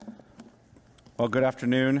Well, good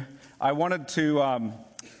afternoon. I wanted to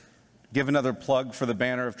give another plug for the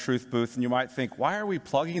Banner of Truth booth, and you might think, why are we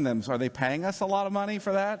plugging them? Are they paying us a lot of money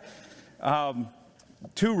for that?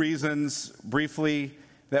 Two reasons, briefly,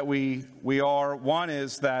 that we are. One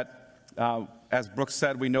is that, as Brooks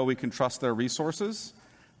said, we know we can trust their resources.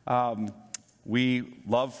 We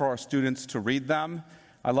love for our students to read them.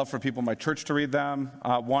 I love for people in my church to read them.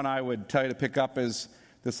 One I would tell you to pick up is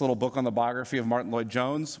this little book on the biography of Martin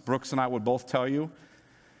Lloyd-Jones. Brooks and I would both tell you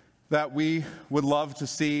that we would love to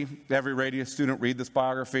see every Radius student read this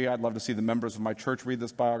biography. I'd love to see the members of my church read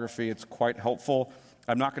this biography. It's quite helpful.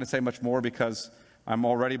 I'm not going to say much more because I'm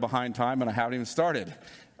already behind time and I haven't even started.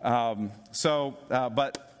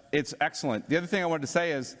 But it's excellent. The other thing I wanted to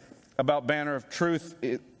say is about Banner of Truth,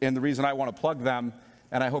 and the reason I want to plug them,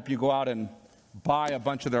 and I hope you go out and buy a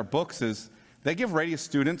bunch of their books, is they give Radius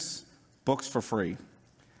students books for free.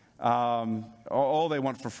 All they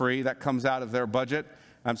want for free, that comes out of their budget.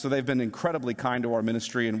 So they've been incredibly kind to our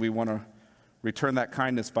ministry, and we want to return that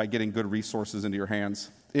kindness by getting good resources into your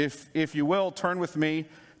hands. If you will, turn with me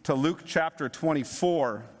to Luke chapter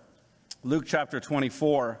 24. Luke chapter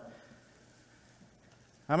 24.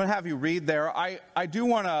 I'm going to have you read there. I do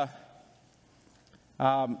want to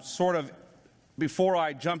before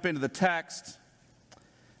I jump into the text,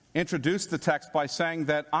 introduce the text by saying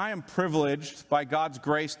that I am privileged by God's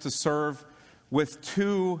grace to serve with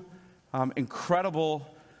two incredible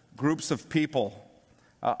groups of people.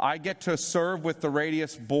 I get to serve with the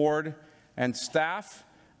Radius board and staff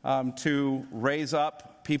to raise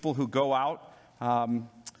up people who go out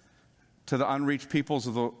to the unreached peoples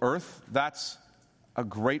of the earth. That's a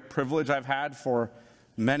great privilege I've had for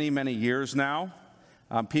many, many years now.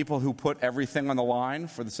 People who put everything on the line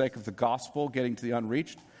for the sake of the gospel, getting to the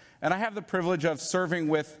unreached. And I have the privilege of serving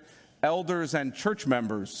with elders and church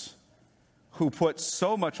members who put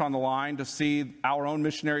so much on the line to see our own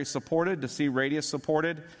missionaries supported, to see Radius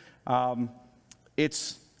supported.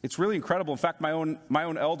 It's really incredible. In fact, my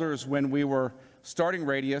own elders, when we were starting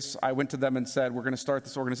Radius, I went to them and said, we're going to start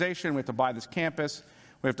this organization. We have to buy this campus.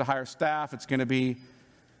 We have to hire staff. It's going to be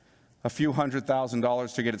a few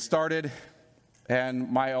 $100,000 to get it started.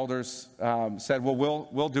 And my elders said, well,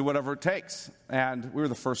 we'll do whatever it takes. And we were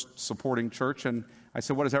the first supporting church. And I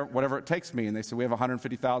said, whatever it takes me. And they said, we have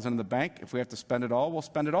 $150,000 in the bank. If we have to spend it all, we'll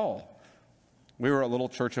spend it all. We were a little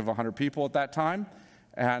church of 100 people at that time.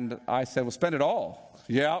 And I said, well, spend it all.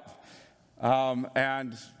 Yep.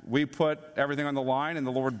 And we put everything on the line, and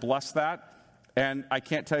the Lord blessed that. And I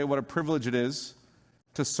can't tell you what a privilege it is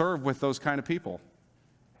to serve with those kind of people,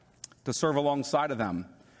 to serve alongside of them.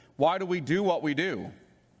 Why do we do what we do?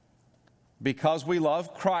 Because we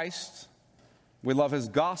love Christ, we love His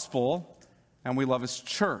gospel, and we love His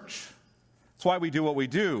church. That's why we do what we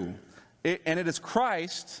do. And it is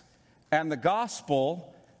Christ and the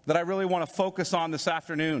gospel that I really want to focus on this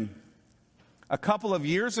afternoon. A couple of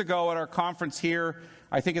years ago at our conference here,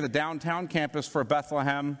 I think at the downtown campus for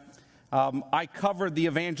Bethlehem, I covered the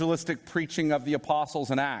evangelistic preaching of the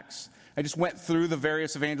apostles in Acts. I just went through the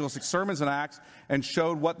various evangelistic sermons in Acts and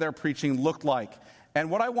showed what their preaching looked like.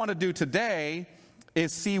 And what I want to do today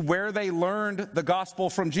is see where they learned the gospel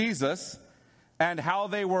from Jesus and how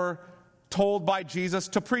they were told by Jesus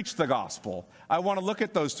to preach the gospel. I want to look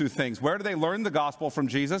at those two things. Where did they learn the gospel from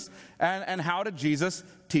Jesus, and how did Jesus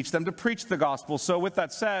teach them to preach the gospel? So with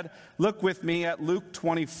that said, look with me at Luke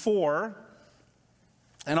 24.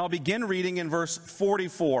 And I'll begin reading in verse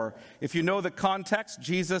 44. If you know the context,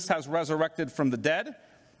 Jesus has resurrected from the dead,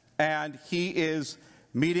 and He is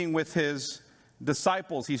meeting with His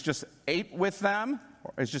disciples. He's just ate with them,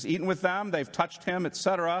 or he's just eaten with them. They've touched Him,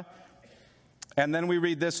 etc. And then we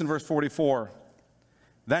read this in verse 44.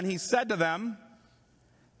 Then He said to them,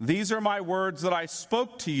 "These are my words that I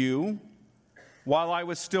spoke to you while I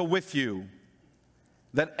was still with you,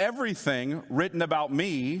 that everything written about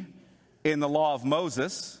me in the law of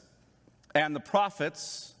Moses and the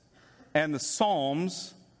prophets and the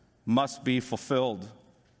Psalms must be fulfilled."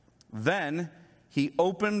 Then He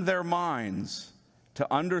opened their minds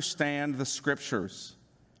to understand the Scriptures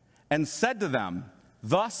and said to them,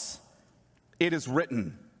 "Thus it is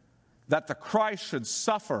written that the Christ should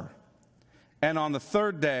suffer and on the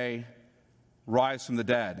third day rise from the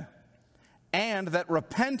dead, and that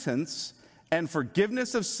repentance and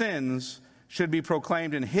forgiveness of sins should be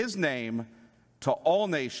proclaimed in His name to all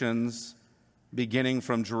nations, beginning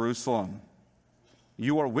from Jerusalem.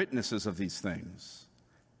 You are witnesses of these things.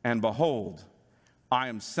 And behold, I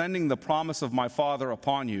am sending the promise of my Father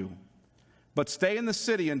upon you. But stay in the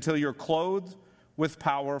city until you're clothed with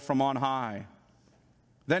power from on high."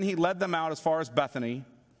 Then He led them out as far as Bethany,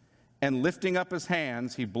 and lifting up His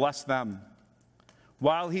hands, He blessed them.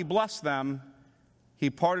 While he blessed them, he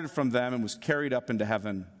parted from them and was carried up into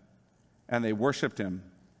heaven. And they worshiped him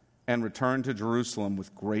and returned to Jerusalem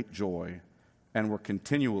with great joy and were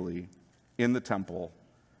continually in the temple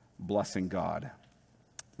blessing God.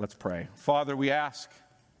 Let's pray. Father, we ask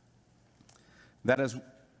that as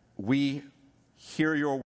we hear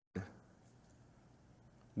your word,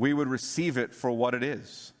 we would receive it for what it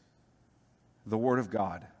is, the word of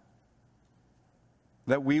God.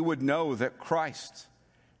 That we would know that Christ,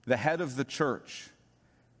 the head of the church,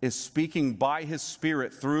 is speaking by his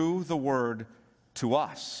Spirit through the word to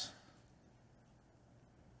us.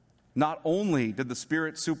 Not only did the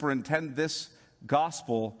Spirit superintend this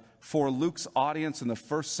gospel for Luke's audience in the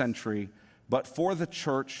first century, but for the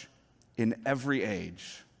church in every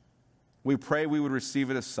age. We pray we would receive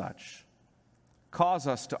it as such. Cause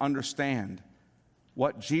us to understand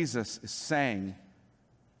what Jesus is saying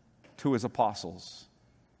to his apostles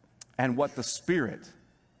and what the Spirit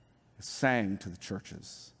is saying to the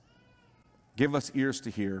churches. Give us ears to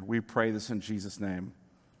hear. We pray this in Jesus' name.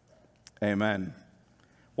 Amen.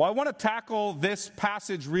 Well, I want to tackle this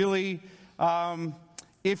passage really,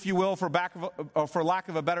 if you will, for lack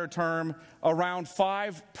of a better term, around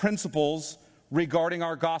 5 principles regarding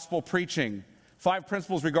our gospel preaching. 5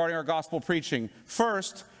 principles regarding our gospel preaching.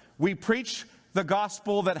 First, we preach the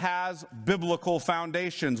gospel that has biblical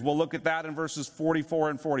foundations. We'll look at that in verses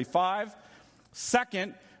 44 and 45.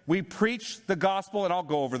 Second, we preach the gospel, and I'll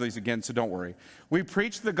go over these again, so don't worry. We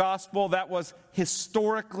preach the gospel that was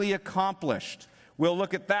historically accomplished. We'll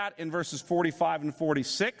look at that in verses 45 and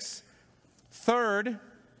 46. Third,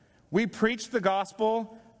 we preach the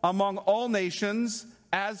gospel among all nations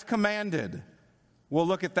as commanded. We'll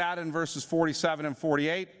look at that in verses 47 and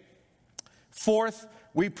 48. Fourth,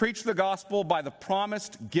 we preach the gospel by the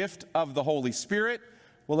promised gift of the Holy Spirit.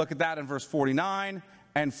 We'll look at that in verse 49.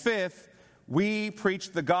 And fifth, we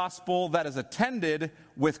preach the gospel that is attended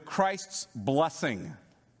with Christ's blessing.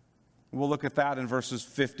 We'll look at that in verses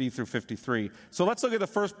 50 through 53. So let's look at the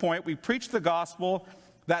first point. We preach the gospel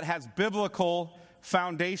that has biblical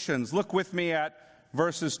foundations. Look with me at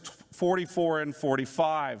verses 44 and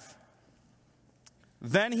 45.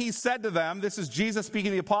 Then he said to them, this is Jesus speaking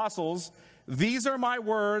to the apostles, "These are my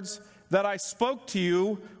words that I spoke to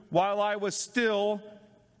you while I was still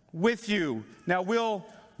with you." Now we'll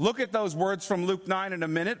look at those words from Luke 9 in a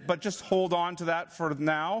minute, but just hold on to that for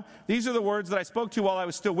now. These are the words that I spoke to you while I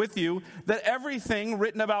was still with you, that everything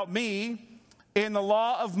written about me in the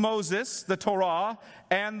law of Moses, the Torah,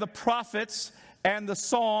 and the prophets, and the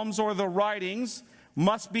Psalms or the writings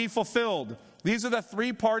must be fulfilled. These are the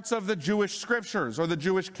 3 parts of the Jewish scriptures or the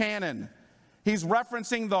Jewish canon. He's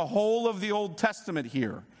referencing the whole of the Old Testament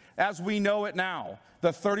here, as we know it now.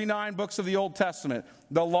 The 39 books of the Old Testament.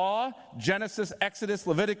 The law, Genesis, Exodus,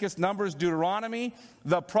 Leviticus, Numbers, Deuteronomy.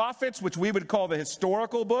 The prophets, which we would call the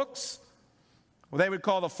historical books. They would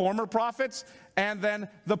call the former prophets. And then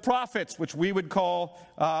the prophets, which we would call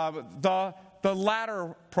the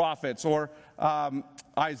latter prophets, or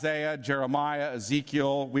Isaiah, Jeremiah,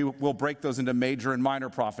 Ezekiel. We'll break those into major and minor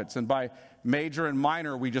prophets. And by major and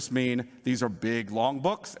minor, we just mean these are big, long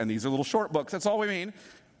books, and these are little short books. That's all we mean,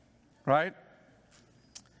 right?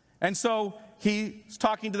 And so he's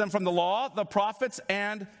talking to them from the law, the prophets,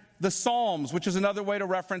 and the Psalms, which is another way to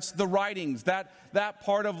reference the writings. That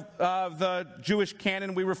part of the Jewish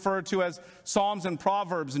canon we refer to as Psalms and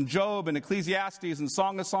Proverbs and Job and Ecclesiastes and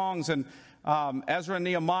Song of Songs and Ezra and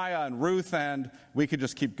Nehemiah and Ruth, and we could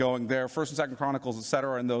just keep going there. First and Second Chronicles,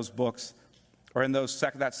 etc., in those books, or in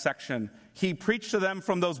that section. He preached to them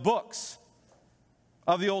from those books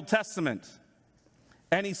of the Old Testament.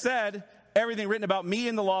 And he said, everything written about me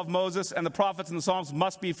in the law of Moses and the prophets and the Psalms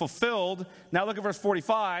must be fulfilled. Now look at verse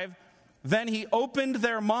 45. Then he opened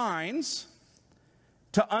their minds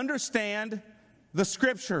to understand the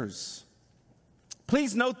scriptures.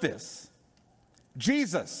 Please note this.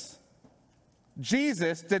 Jesus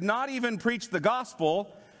did not even preach the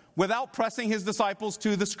gospel without pressing his disciples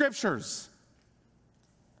to the scriptures,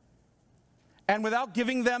 and without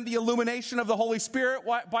giving them the illumination of the Holy Spirit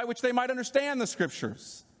by which they might understand the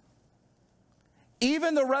scriptures.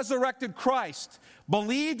 Even the resurrected Christ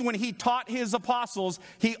believed when he taught his apostles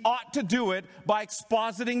he ought to do it by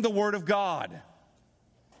expositing the Word of God.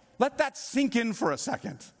 Let that sink in for a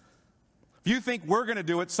second. If you think we're going to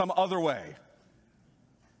do it some other way.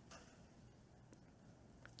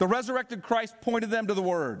 The resurrected Christ pointed them to the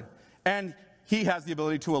Word, and he has the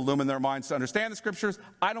ability to illumine their minds to understand the Scriptures.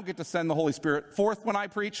 I don't get to send the Holy Spirit forth when I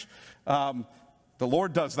preach. The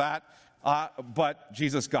Lord does that. But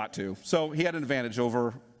Jesus got to. So he had an advantage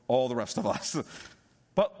over all the rest of us.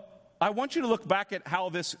 But I want you to look back at how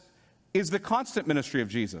this is the constant ministry of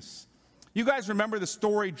Jesus. You guys remember the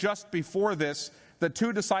story just before this, the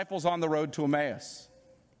two disciples on the road to Emmaus.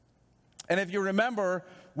 And if you remember,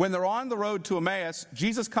 when they're on the road to Emmaus,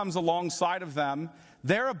 Jesus comes alongside of them.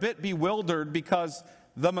 They're a bit bewildered because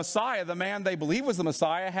the Messiah, the man they believe was the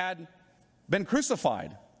Messiah, had been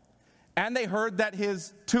crucified. And they heard that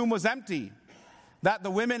his tomb was empty, that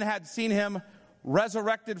the women had seen him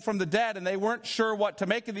resurrected from the dead, and they weren't sure what to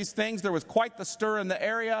make of these things. There was quite the stir in the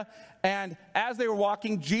area, and as they were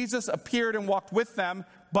walking, Jesus appeared and walked with them,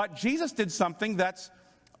 but Jesus did something that's,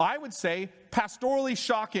 I would say, pastorally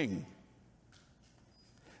shocking.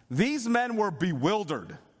 These men were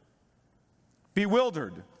bewildered.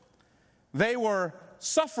 Bewildered. They were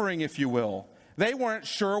suffering, if you will. They weren't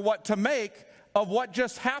sure what to make of what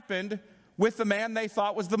just happened with the man they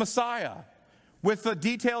thought was the Messiah, with the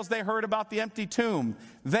details they heard about the empty tomb.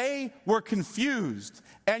 They were confused.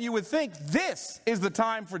 And you would think this is the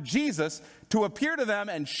time for Jesus to appear to them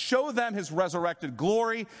and show them his resurrected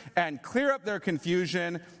glory and clear up their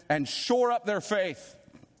confusion and shore up their faith.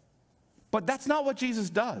 But that's not what Jesus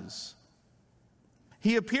does.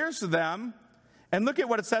 He appears to them, and look at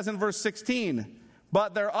what it says in verse 16.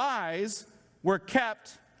 But their eyes were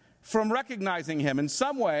kept from recognizing him. In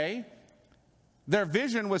some way, their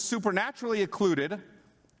vision was supernaturally occluded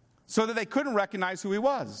so that they couldn't recognize who he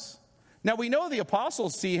was. Now, we know the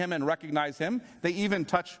apostles see him and recognize him. They even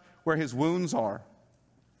touch where his wounds are.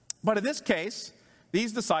 But in this case,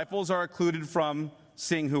 these disciples are occluded from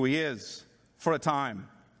seeing who he is for a time.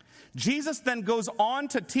 Jesus then goes on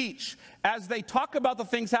to teach as they talk about the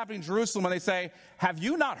things happening in Jerusalem, and they say, have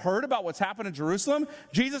you not heard about what's happened in Jerusalem?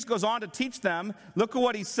 Jesus goes on to teach them. Look at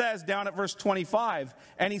what he says down at verse 25.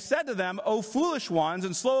 And he said to them, O foolish ones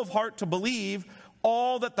and slow of heart to believe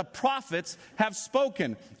all that the prophets have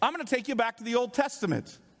spoken. I'm going to take you back to the Old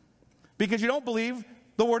Testament because you don't believe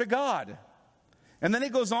the word of God. And then he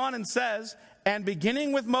goes on and says, and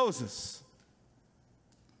beginning with Moses,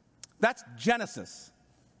 that's Genesis,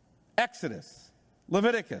 Exodus,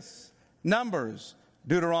 Leviticus, Numbers,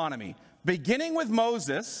 Deuteronomy. Beginning with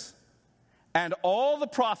Moses and all the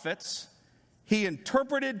prophets, he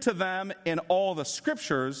interpreted to them in all the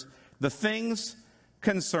scriptures the things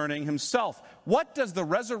concerning himself. What does the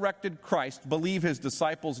resurrected Christ believe his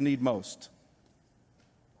disciples need most?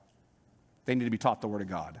 They need to be taught the Word of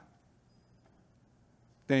God.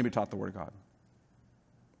 They need to be taught the Word of God.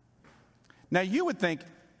 Now you would think,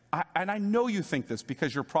 and I know you think this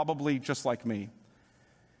because you're probably just like me,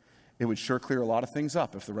 it would sure clear a lot of things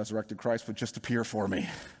up if the resurrected Christ would just appear for me.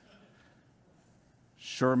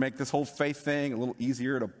 Sure make this whole faith thing a little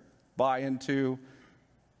easier to buy into.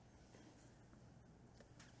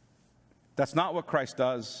 That's not what Christ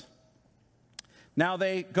does. Now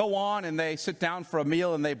they go on and they sit down for a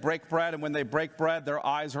meal and they break bread, and when they break bread, their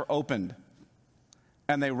eyes are opened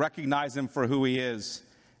and they recognize him for who he is,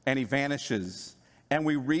 and he vanishes. And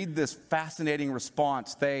we read this fascinating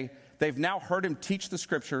response. They've now heard him teach the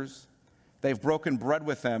scriptures. They've broken bread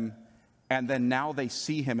with him. And then now they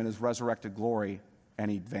see him in his resurrected glory, and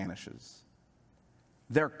he vanishes.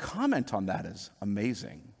 Their comment on that is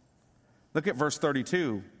amazing. Look at verse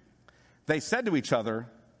 32. They said to each other,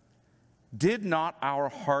 did not our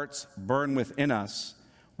hearts burn within us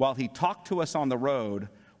while he talked to us on the road,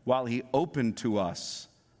 while he opened to us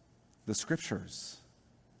the scriptures?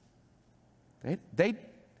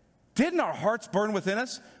 Didn't our hearts burn within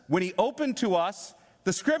us when he opened to us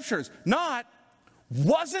the scriptures? Not,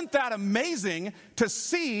 wasn't that amazing to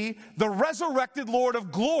see the resurrected Lord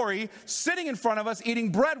of glory sitting in front of us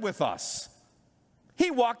eating bread with us?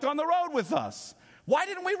 He walked on the road with us. Why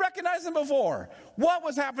didn't we recognize him before? What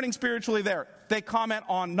was happening spiritually there? They comment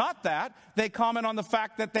on not that. They comment on the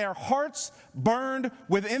fact that their hearts burned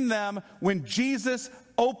within them when Jesus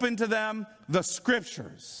opened to them the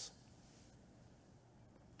scriptures.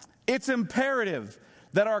 It's imperative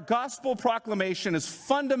that our gospel proclamation is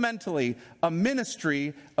fundamentally a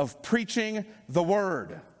ministry of preaching the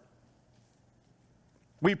word.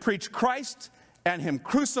 We preach Christ and him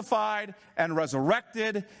crucified and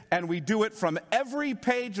resurrected, and we do it from every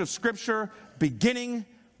page of Scripture, beginning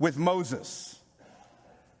with Moses.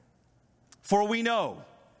 For we know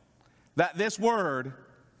that this word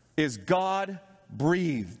is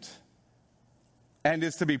God-breathed and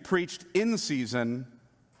is to be preached in season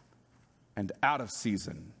and out of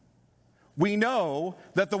season. We know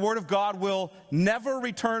that the word of God will never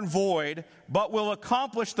return void, but will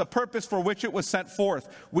accomplish the purpose for which it was sent forth.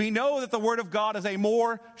 We know that the word of God is a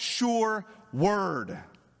more sure word.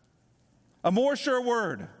 A more sure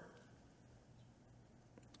word.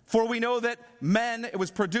 For we know that it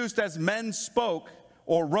was produced as men spoke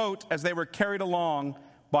or wrote as they were carried along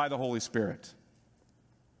by the Holy Spirit.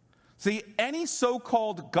 See, any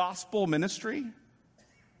so-called gospel ministry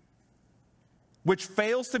which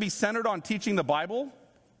fails to be centered on teaching the Bible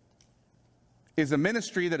is a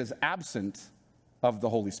ministry that is absent of the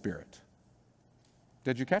Holy Spirit.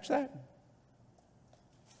 Did you catch that?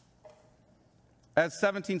 As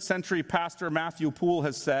 17th century pastor Matthew Poole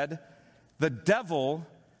has said, the devil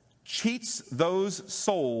cheats those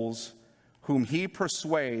souls whom he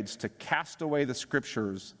persuades to cast away the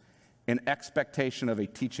scriptures in expectation of a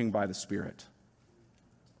teaching by the Spirit.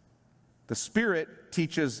 The Spirit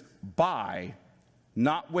teaches by,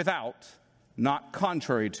 not without, not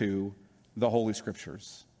contrary to the Holy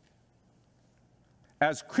Scriptures.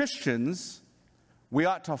 As Christians, we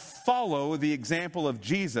ought to follow the example of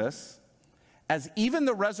Jesus, as even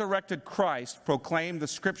the resurrected Christ proclaimed the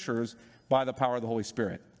Scriptures by the power of the Holy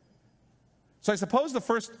Spirit. So I suppose the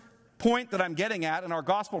first point that I'm getting at in our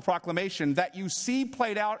gospel proclamation that you see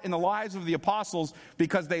played out in the lives of the apostles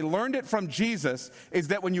because they learned it from Jesus is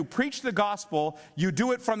that when you preach the gospel, you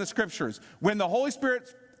do it from the Scriptures. When the Holy Spirit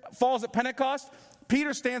falls at Pentecost,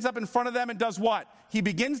 Peter stands up in front of them and does what? He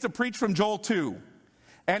begins to preach from Joel 2,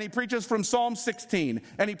 and he preaches from Psalm 16,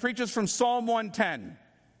 and he preaches from Psalm 110.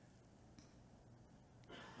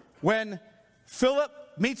 When Philip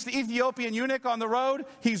meets the Ethiopian eunuch on the road,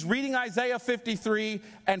 he's reading Isaiah 53,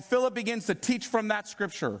 and Philip begins to teach from that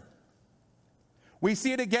scripture. We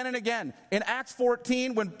see it again and again. In Acts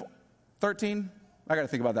 13, I got to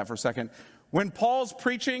think about that for a second. When Paul's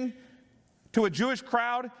preaching to a Jewish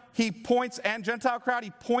crowd, he points, and Gentile crowd,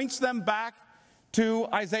 he points them back to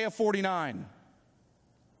Isaiah 49.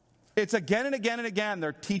 It's again and again and again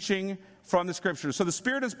they're teaching from the scriptures. So the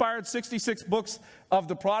Spirit-inspired 66 books of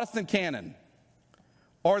the Protestant canon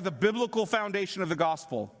are the biblical foundation of the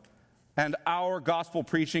gospel, and our gospel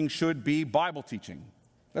preaching should be Bible teaching.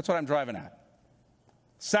 That's what I'm driving at.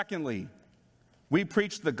 Secondly, we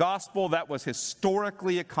preach the gospel that was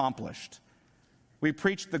historically accomplished. We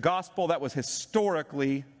preach the gospel that was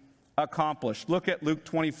historically accomplished. Look at Luke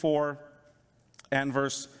 24 and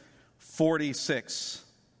verse 46.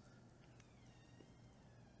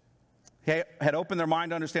 He had opened their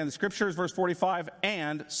mind to understand the scriptures, verse 45,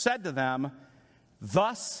 and said to them,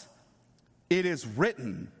 thus it is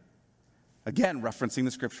written, again referencing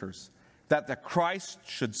the scriptures, that the Christ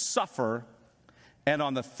should suffer and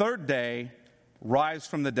on the third day rise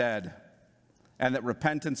from the dead, and that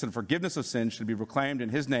repentance and forgiveness of sins should be proclaimed in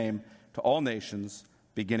his name to all nations,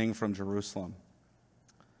 beginning from Jerusalem.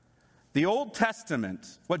 The Old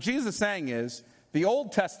Testament, what Jesus is saying is, the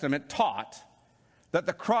Old Testament taught that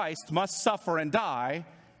the Christ must suffer and die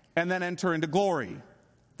and then enter into glory.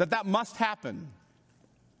 That must happen.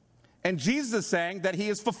 And Jesus is saying that he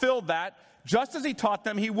has fulfilled that just as he taught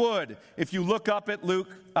them he would. If you look up at Luke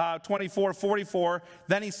 24:44,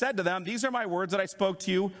 then he said to them, these are my words that I spoke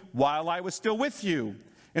to you while I was still with you.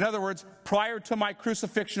 In other words, prior to my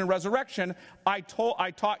crucifixion and resurrection, I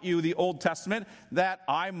taught you the Old Testament that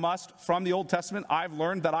from the Old Testament, I've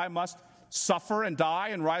learned that I must suffer and die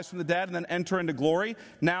and rise from the dead and then enter into glory.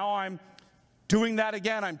 Now I'm doing that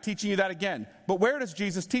again. I'm teaching you that again. But where does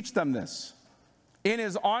Jesus teach them this? In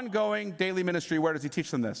his ongoing daily ministry, where does he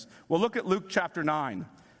teach them this? Well, look at Luke chapter 9.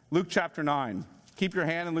 Luke chapter 9. Keep your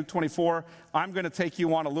hand in Luke 24. I'm going to take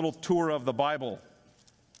you on a little tour of the Bible.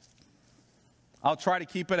 I'll try to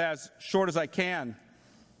keep it as short as I can,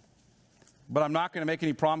 but I'm not going to make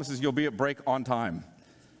any promises you'll be at break on time.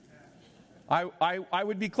 I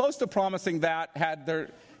would be close to promising that had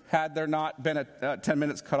there not been a 10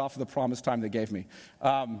 minutes cut off of the promised time they gave me.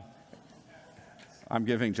 I'm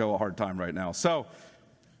giving Joe a hard time right now. So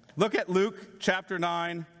look at Luke chapter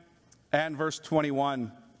 9 and verse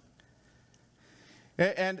 21.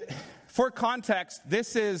 And for context,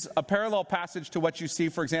 this is a parallel passage to what you see,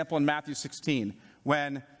 for example, in Matthew 16,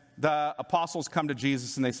 when the apostles come to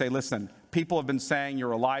Jesus and they say, listen, people have been saying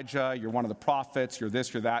you're Elijah, you're one of the prophets, you're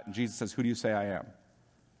this, you're that. And Jesus says, who do you say I am?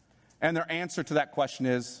 And their answer to that question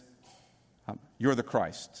is, you're the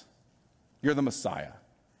Christ. You're the Messiah.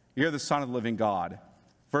 You're the Son of the living God.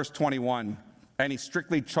 Verse 21, and he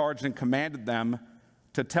strictly charged and commanded them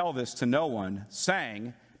to tell this to no one,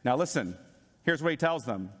 saying, now listen, here's what he tells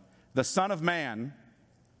them. The Son of Man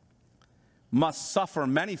must suffer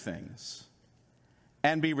many things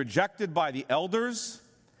and be rejected by the elders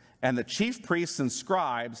and the chief priests and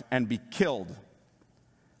scribes and be killed,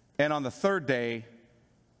 and on the third day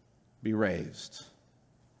be raised.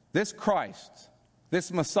 This Christ,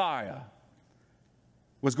 this Messiah,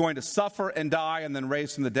 was going to suffer and die and then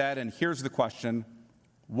raise from the dead. And here's the question,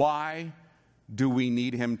 why do we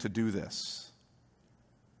need him to do this?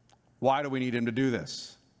 Why do we need him to do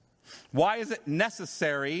this? Why is it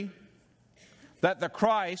necessary that the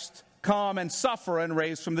Christ come and suffer and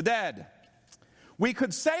raise from the dead? We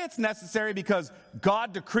could say it's necessary because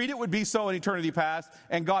God decreed it would be so in eternity past,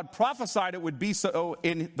 and God prophesied it would be so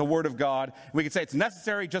in the Word of God. We could say it's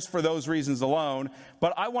necessary just for those reasons alone.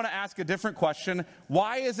 But I want to ask a different question.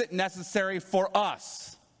 Why is it necessary for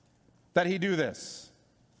us that he do this?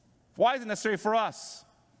 Why is it necessary for us?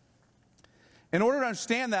 In order to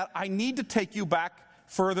understand that, I need to take you back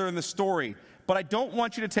further in the story. But I don't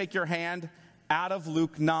want you to take your hand out of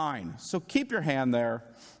Luke 9. So keep your hand there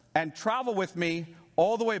and travel with me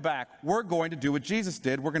all the way back. We're going to do what Jesus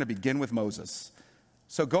did. We're going to begin with Moses.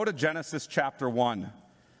 So go to Genesis chapter 1.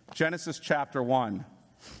 Genesis chapter 1.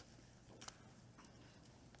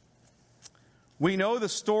 We know the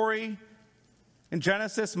story. In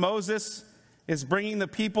Genesis, Moses is bringing the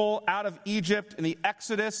people out of Egypt in the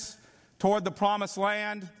Exodus toward the promised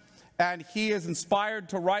land. And he is inspired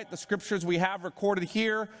to write the scriptures we have recorded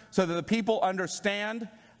here so that the people understand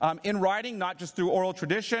in writing, not just through oral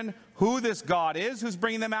tradition, who this God is who's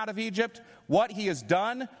bringing them out of Egypt, what he has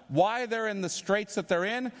done, why they're in the straits that they're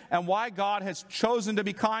in, and why God has chosen to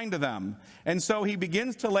be kind to them. And so he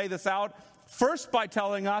begins to lay this out, first by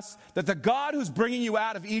telling us that the God who's bringing you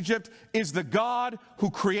out of Egypt is the God who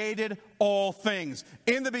created all things.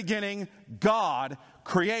 In the beginning, God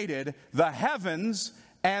created the heavens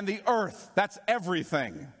and the earth. That's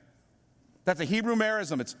everything. That's a Hebrew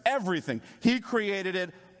merism. It's everything. He created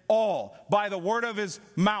it all by the word of his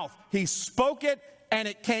mouth. He spoke it and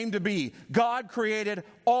it came to be. God created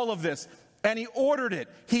all of this and he ordered it.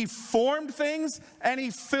 He formed things and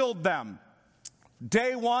he filled them.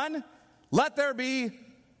 Day one, let there be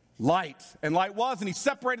light. And light was, and he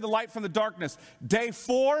separated the light from the darkness. Day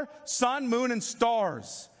 4, sun, moon, and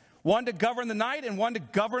stars. One to govern the night and one to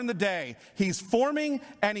govern the day. He's forming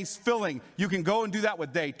and he's filling. You can go and do that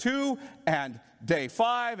with day 2 and day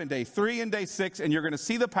 5 and day 3 and day 6, and you're going to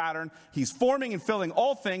see the pattern. He's forming and filling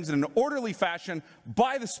all things in an orderly fashion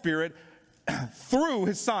by the Spirit through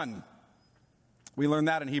his Son. We learn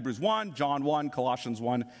that in Hebrews 1, John 1, Colossians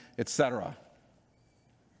 1, etc.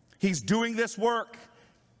 He's doing this work.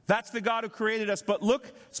 That's the God who created us. But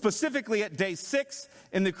look specifically at day 6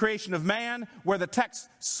 in the creation of man, where the text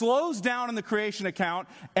slows down in the creation account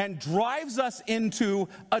and drives us into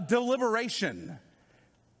a deliberation.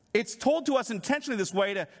 It's told to us intentionally this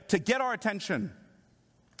way to get our attention.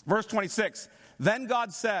 Verse 26, then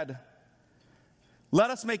God said, let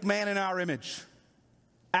us make man in our image,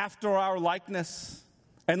 after our likeness,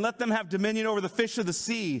 and let them have dominion over the fish of the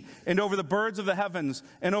sea, and over the birds of the heavens,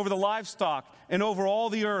 and over the livestock, and over all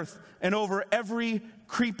the earth, and over every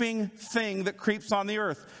creeping thing that creeps on the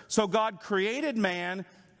earth. So God created man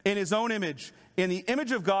in his own image. In the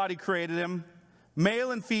image of God he created him.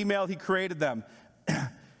 Male and female he created them.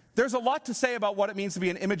 There's a lot to say about what it means to be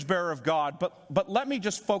an image bearer of God, but let me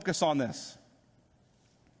just focus on this.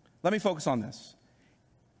 Let me focus on this.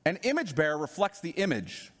 An image bearer reflects the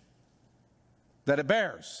image that it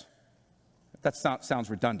bears. That sounds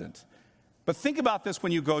redundant. But think about this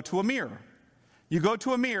when you go to a mirror. You go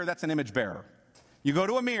to a mirror, that's an image bearer. You go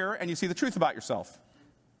to a mirror and you see the truth about yourself.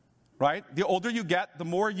 Right? The older you get, the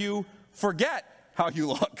more you forget how you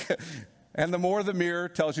look. And the more the mirror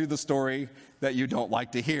tells you the story that you don't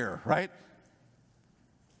like to hear, right?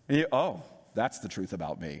 And oh, that's the truth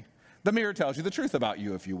about me. The mirror tells you the truth about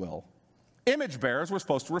you, if you will. Image bearers were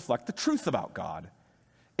supposed to reflect the truth about God.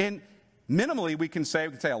 And minimally, we can say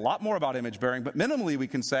a lot more about image bearing, but minimally we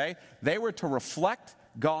can say they were to reflect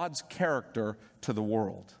God's character to the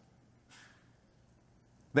world.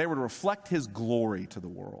 They were to reflect his glory to the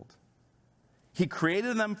world. He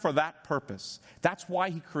created them for that purpose. That's why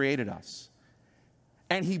he created us.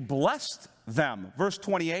 And he blessed them. Verse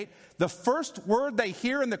 28, the first word they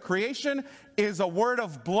hear in the creation is a word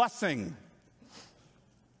of blessing.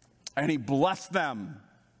 And he blessed them.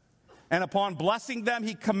 And upon blessing them,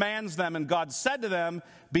 he commands them. And God said to them,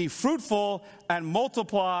 be fruitful and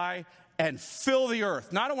multiply and fill the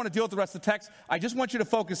earth. Now, I don't want to deal with the rest of the text. I just want you to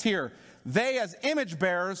focus here. They, as image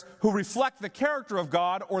bearers who reflect the character of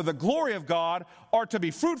God or the glory of God, are to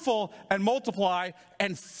be fruitful and multiply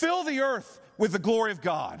and fill the earth with the glory of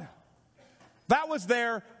God. That was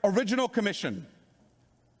their original commission.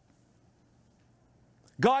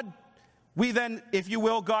 God, we then, if you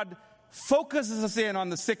will, God focuses us in on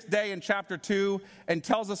the 6th day in chapter 2 and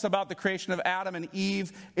tells us about the creation of Adam and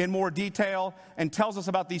Eve in more detail and tells us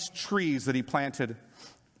about these trees that he planted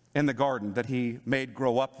in the garden that he made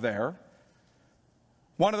grow up there.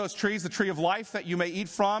 One of those trees, the tree of life that you may eat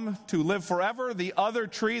from to live forever. The other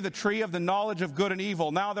tree, the tree of the knowledge of good and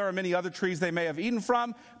evil. Now there are many other trees they may have eaten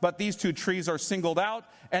from, but these two trees are singled out.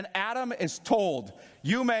 And Adam is told,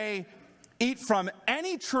 you may eat from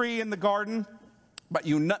any tree in the garden, but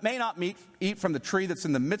you may not eat from the tree that's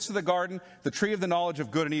in the midst of the garden, the tree of the knowledge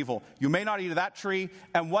of good and evil. You may not eat of that tree.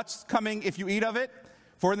 And what's coming if you eat of it?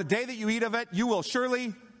 For in the day that you eat of it, you will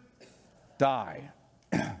surely die.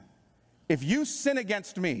 If you sin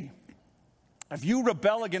against me, if you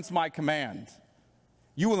rebel against my command,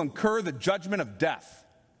 you will incur the judgment of death.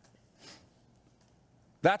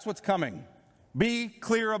 That's what's coming. Be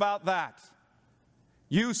clear about that.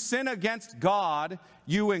 You sin against God,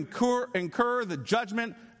 you incur the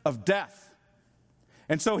judgment of death.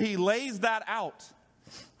 And so he lays that out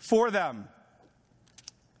for them.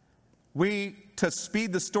 We, to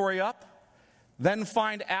speed the story up, then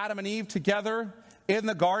find Adam and Eve together in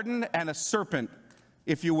the garden, and a serpent,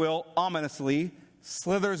 if you will, ominously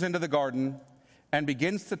slithers into the garden and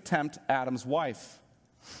begins to tempt Adam's wife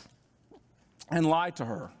and lie to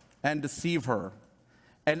her and deceive her.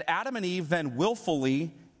 And Adam and Eve then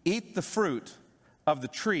willfully eat the fruit of the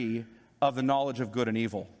tree of the knowledge of good and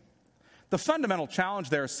evil. The fundamental challenge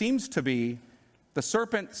there seems to be the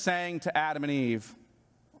serpent saying to Adam and Eve,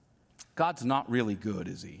 God's not really good,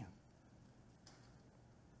 is he?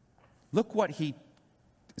 Look what he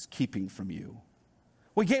is keeping from you.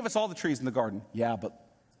 Well, he gave us all the trees in the garden. Yeah,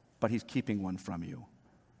 but he's keeping one from you.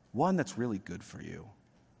 One that's really good for you.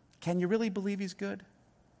 Can you really believe he's good?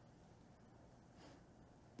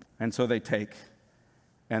 And so they take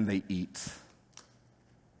and they eat.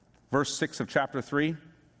 Verse 6 of chapter 3.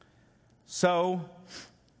 So,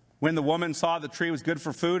 when the woman saw the tree was good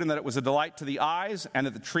for food and that it was a delight to the eyes and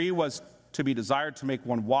that the tree was to be desired to make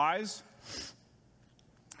one wise,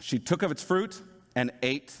 she took of its fruit and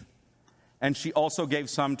ate, and she also gave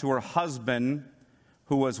some to her husband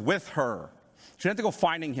who was with her. She didn't have to go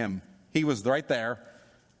finding him. He was right there,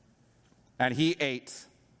 and he ate.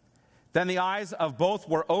 Then the eyes of both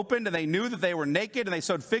were opened, and they knew that they were naked, and they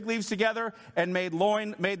sewed fig leaves together and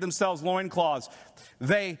made themselves loincloths.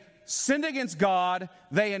 They sinned against God.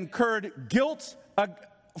 They incurred guilt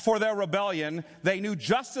for their rebellion. They knew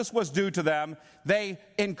justice was due to them. They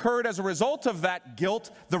incurred, as a result of that guilt,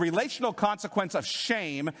 the relational consequence of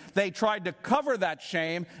shame. They tried to cover that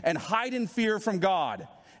shame and hide in fear from God.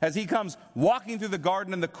 As he comes walking through the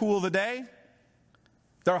garden in the cool of the day,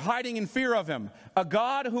 they're hiding in fear of him. A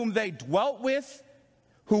God whom they dwelt with,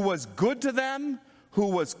 who was good to them, who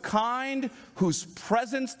was kind, whose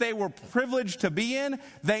presence they were privileged to be in,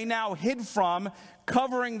 they now hid from,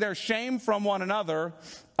 covering their shame from one another,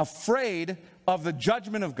 afraid of the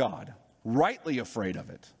judgment of God, rightly afraid of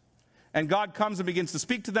it. And God comes and begins to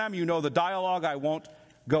speak to them. You know the dialogue, I won't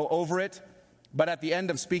go over it. But at the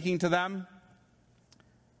end of speaking to them,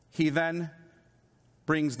 he then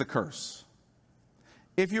brings the curse.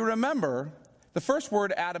 If you remember, the first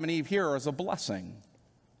word Adam and Eve hear is a blessing.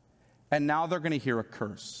 And now they're going to hear a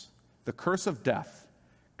curse. The curse of death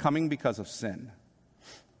coming because of sin.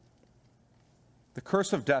 The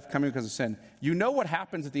curse of death coming because of sin. You know what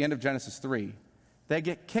happens at the end of Genesis 3? They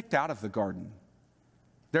get kicked out of the garden.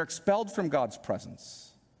 They're expelled from God's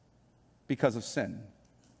presence because of sin.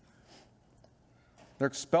 They're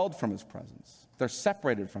expelled from his presence. They're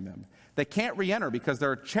separated from him. They can't re-enter because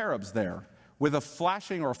there are cherubs there with a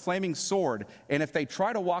flashing or a flaming sword. And if they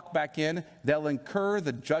try to walk back in, they'll incur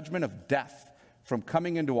the judgment of death from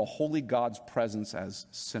coming into a holy God's presence as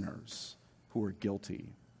sinners who are guilty.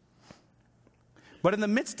 But in the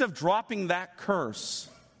midst of dropping that curse,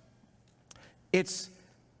 it's,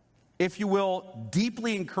 if you will,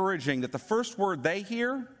 deeply encouraging that the first word they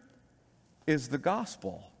hear is the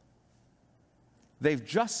gospel. They've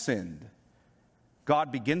just sinned.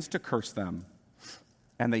 God begins to curse them,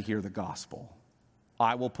 and they hear the gospel.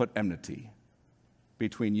 I will put enmity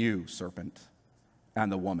between you, serpent,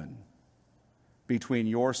 and the woman, between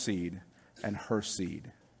your seed and her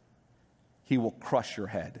seed. He will crush your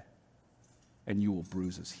head, and you will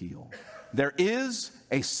bruise his heel. There is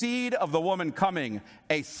a seed of the woman coming,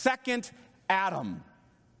 a second Adam,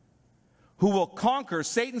 who will conquer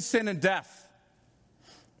Satan, sin, and death.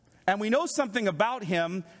 And we know something about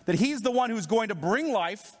him, that he's the one who's going to bring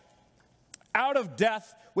life out of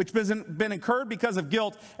death, which has been incurred because of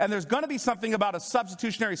guilt. And there's going to be something about a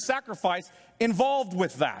substitutionary sacrifice involved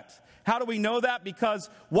with that. How do we know that? Because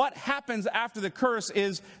what happens after the curse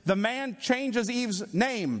is the man changes Eve's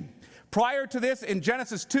name. Prior to this, in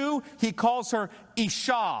Genesis 2, he calls her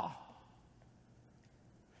Isha.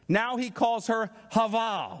 Now he calls her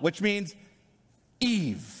Hava, which means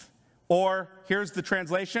Eve, Or here's the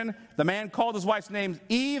translation: the man called his wife's name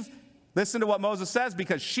Eve. Listen to what Moses says,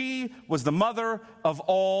 because she was the mother of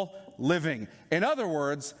all living. In other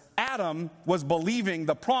words, Adam was believing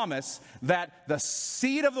the promise that the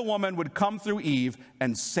seed of the woman would come through Eve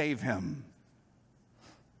and save him.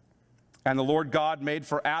 And the Lord God made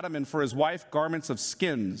for Adam and for his wife garments of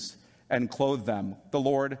skins and clothed them. The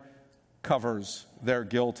Lord covers their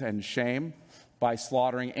guilt and shame by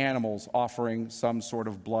slaughtering animals, offering some sort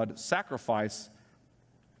of blood sacrifice,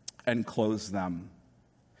 and clothes them.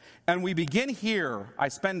 And we begin here. I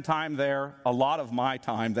spend time there, a lot of my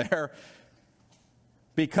time there,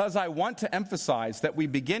 because I want to emphasize that we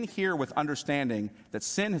begin here with understanding that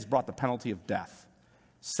sin has brought the penalty of death,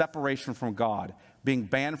 separation from God, being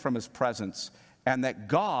banned from his presence, and that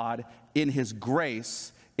God, in his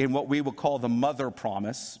grace, in what we would call the mother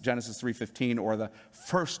promise, Genesis 3:15, or the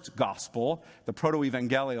first gospel, the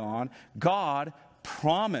proto-evangelion, God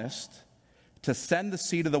promised to send the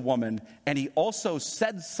seed of the woman, and he also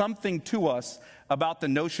said something to us about the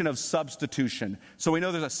notion of substitution. So we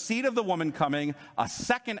know there's a seed of the woman coming, a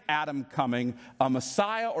second Adam coming, a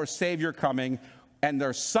Messiah or Savior coming, and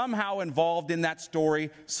they're somehow involved in that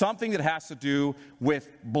story, something that has to do with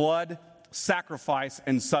blood, sacrifice,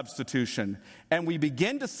 and substitution. And we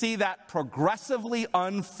begin to see that progressively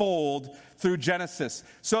unfold through Genesis,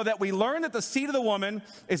 so that we learn that the seed of the woman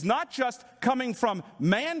is not just coming from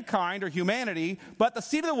mankind or humanity, but the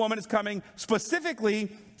seed of the woman is coming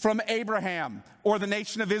specifically from Abraham or the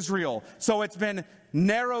nation of Israel. So it's been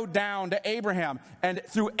narrowed down to Abraham. And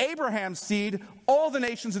through Abraham's seed, all the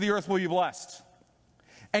nations of the earth will be blessed.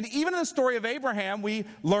 And even in the story of Abraham, we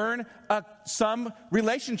learn some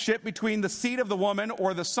relationship between the seed of the woman,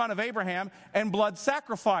 or the son of Abraham, and blood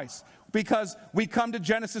sacrifice. Because we come to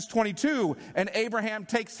Genesis 22, and Abraham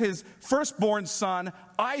takes his firstborn son,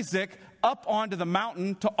 Isaac, up onto the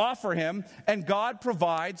mountain to offer him, and God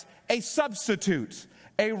provides a substitute,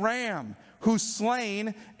 a ram, who's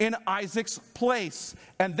slain in Isaac's place.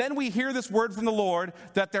 And then we hear this word from the Lord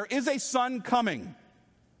that there is a son coming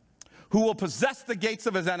who will possess the gates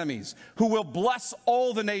of his enemies, who will bless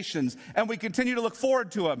all the nations. And we continue to look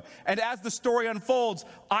forward to him. And as the story unfolds,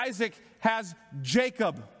 Isaac has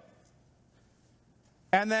Jacob.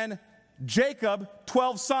 And then Jacob,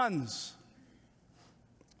 12 sons.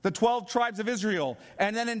 The 12 tribes of Israel.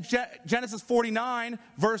 And then in Genesis 49,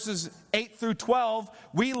 verses 8 through 12,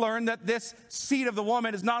 we learn that this seed of the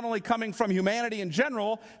woman is not only coming from humanity in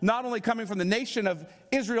general, not only coming from the nation of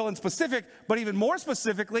Israel in specific, but even more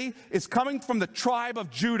specifically, is coming from the tribe of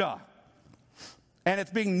Judah. And it's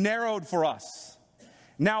being narrowed for us.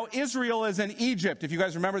 Now, Israel is in Egypt. If you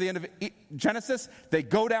guys remember the end of Genesis, they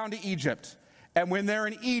go down to Egypt. And when they're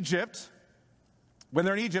in Egypt,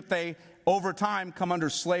 they over time come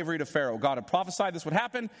under slavery to Pharaoh. God had prophesied this would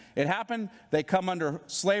happen. It happened. They come under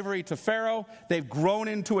slavery to Pharaoh. They've grown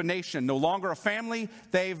into a nation, no longer a family.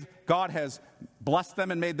 God has blessed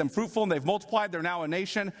them and made them fruitful, and they've multiplied. They're now a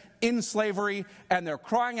nation in slavery, and they're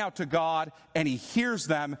crying out to God, and he hears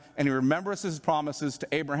them, and he remembers his promises to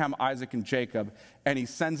Abraham, Isaac, and Jacob, and he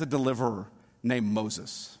sends a deliverer named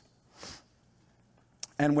Moses.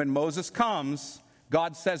 And when Moses comes,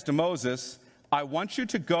 God says to Moses, I want you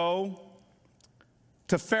to go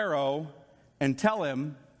to Pharaoh and tell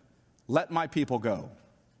him, let my people go,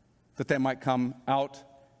 that they might come out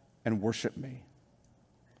and worship me.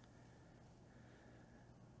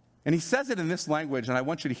 And he says it in this language, and I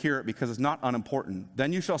want you to hear it because it's not unimportant.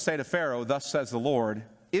 Then you shall say to Pharaoh, thus says the Lord,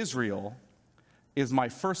 Israel is my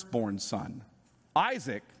firstborn son.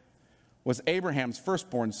 Isaac was Abraham's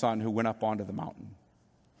firstborn son who went up onto the mountain.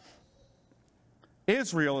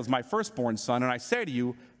 Israel is my firstborn son, and I say to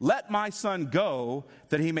you, let my son go,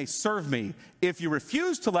 that he may serve me. If you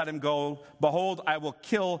refuse to let him go, behold, I will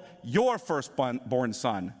kill your firstborn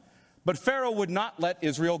son. But Pharaoh would not let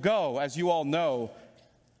Israel go. As you all know,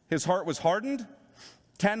 his heart was hardened.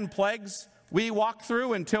 10 plagues we walk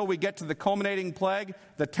through until we get to the culminating plague,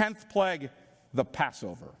 the 10th plague, the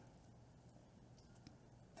Passover.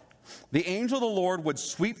 The angel of the Lord would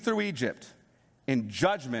sweep through Egypt in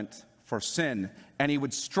judgment for sin, and he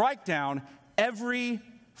would strike down every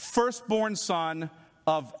firstborn son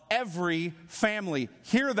of every family.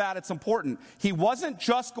 Hear that, it's important. He wasn't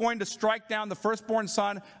just going to strike down the firstborn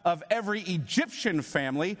son of every Egyptian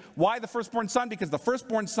family. Why the firstborn son? Because the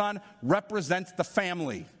firstborn son represents the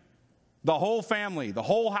family. The whole family, the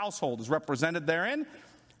whole household is represented therein.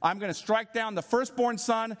 I'm going to strike down the firstborn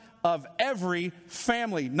son of every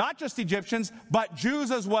family, not just Egyptians, but Jews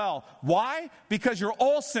as well. Why? Because you're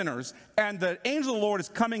all sinners, and the angel of the Lord is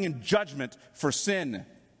coming in judgment for sin.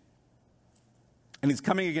 And he's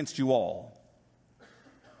coming against you all.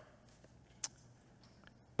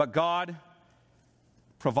 But God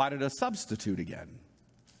provided a substitute again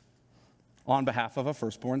on behalf of a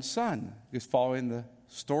firstborn son. Just following the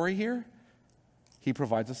story here, he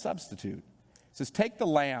provides a substitute. He says, take the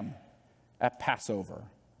lamb at Passover,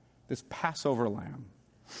 this Passover lamb,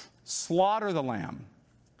 slaughter the lamb,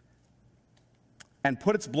 and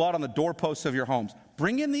put its blood on the doorposts of your homes.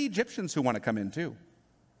 Bring in the Egyptians who want to come in too.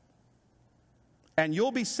 And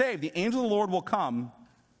you'll be saved. The angel of the Lord will come,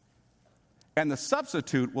 and the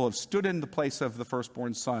substitute will have stood in the place of the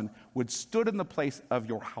firstborn son, would stood in the place of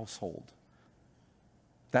your household.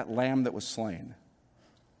 That lamb that was slain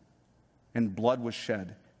and blood was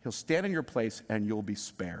shed. He'll stand in your place and you'll be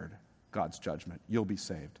spared God's judgment. You'll be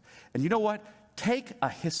saved. And you know what? Take a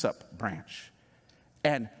hyssop branch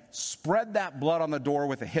and spread that blood on the door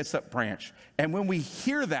with a hyssop branch. And when we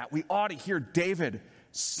hear that, we ought to hear David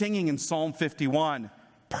singing in Psalm 51,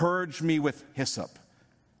 purge me with hyssop,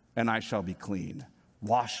 and I shall be clean.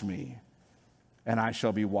 Wash me, and I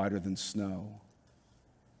shall be whiter than snow.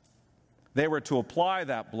 They were to apply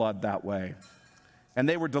that blood that way. And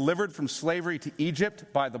they were delivered from slavery to Egypt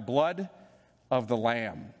by the blood of the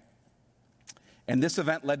Lamb. And this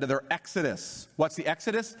event led to their exodus. What's the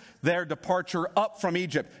exodus? Their departure up from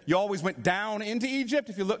Egypt. You always went down into Egypt.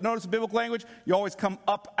 If you notice the biblical language, you always come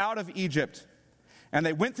up out of Egypt. And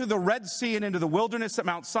they went through the Red Sea and into the wilderness at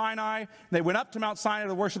Mount Sinai. They went up to Mount Sinai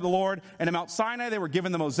to worship the Lord. And at Mount Sinai, they were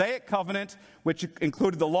given the Mosaic covenant, which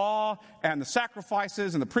included the law and the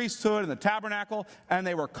sacrifices and the priesthood and the tabernacle. And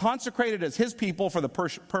they were consecrated as his people for the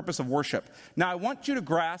purpose of worship. Now, I want you to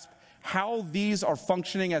grasp how these are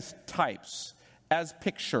functioning as types, as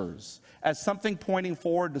pictures, as something pointing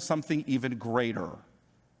forward to something even greater.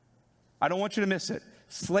 I don't want you to miss it.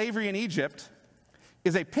 Slavery in Egypt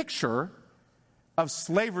is a picture of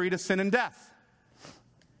slavery to sin and death.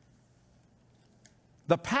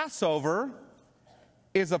 The Passover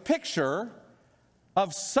is a picture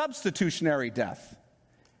of substitutionary death,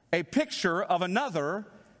 a picture of another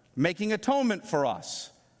making atonement for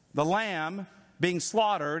us, the lamb being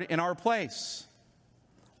slaughtered in our place.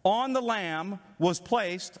 On the lamb was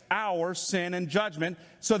placed our sin and judgment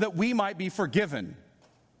so that we might be forgiven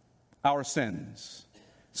our sins,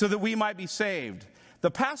 so that we might be saved. The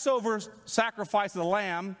Passover sacrifice of the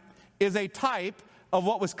lamb is a type of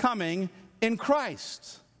what was coming in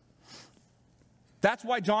Christ. That's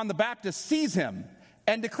why John the Baptist sees him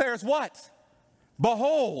and declares what?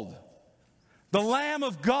 Behold, the Lamb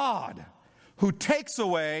of God who takes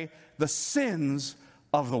away the sins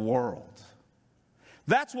of the world.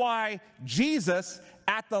 That's why Jesus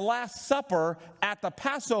at the Last Supper, at the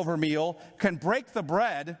Passover meal, can break the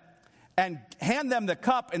bread and hand them the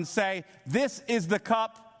cup and say, this is the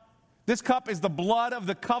cup. This cup is the blood of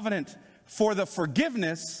the covenant for the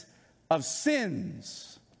forgiveness of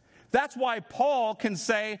sins. That's why Paul can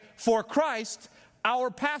say, for Christ,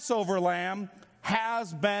 our Passover lamb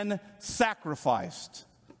has been sacrificed.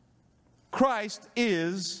 Christ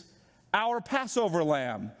is our Passover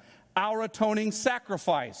lamb, our atoning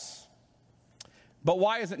sacrifice. But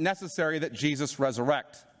why is it necessary that Jesus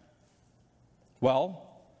resurrect? Well,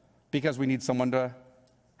 because we need someone to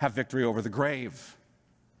have victory over the grave.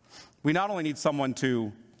 We not only need someone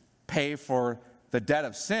to pay for the debt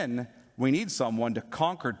of sin, we need someone to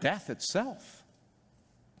conquer death itself.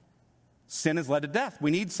 Sin has led to death.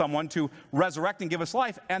 We need someone to resurrect and give us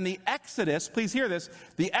life. And the Exodus, please hear this,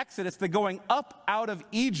 the Exodus, the going up out of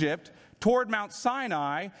Egypt toward Mount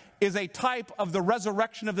Sinai, is a type of the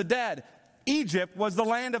resurrection of the dead. Egypt was the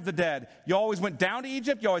land of the dead. You always went down to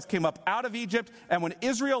Egypt, you always came up out of Egypt, and when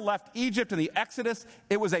Israel left Egypt in the Exodus,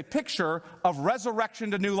 it was a picture of resurrection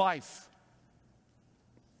to new life.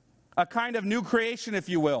 A kind of new creation, if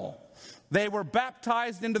you will. They were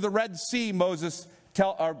baptized into the Red Sea,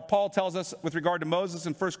 Paul tells us with regard to Moses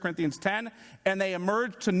in 1 Corinthians 10, and they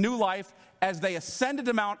emerged to new life as they ascended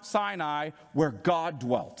to Mount Sinai where God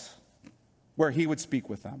dwelt, where he would speak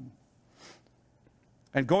with them.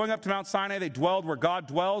 And going up to Mount Sinai, they dwelled where God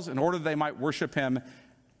dwells in order that they might worship him.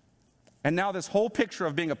 And now this whole picture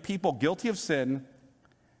of being a people guilty of sin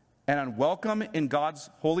and unwelcome in God's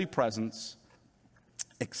holy presence,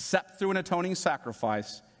 except through an atoning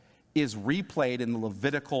sacrifice, is replayed in the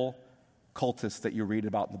Levitical cultus that you read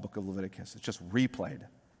about in the book of Leviticus. It's just replayed.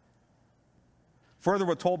 Further,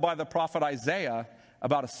 we're told by the prophet Isaiah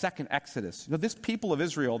about a second Exodus. You know, this people of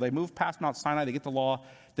Israel, they move past Mount Sinai, they get the law,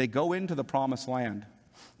 they go into the promised land.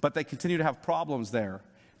 But they continue to have problems there.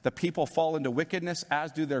 The people fall into wickedness,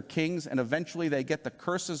 as do their kings, and eventually they get the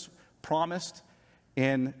curses promised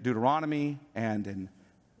in Deuteronomy and in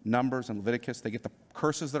Numbers and Leviticus. They get the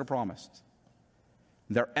curses that are promised.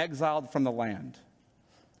 They're exiled from the land.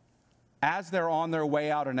 as they're on their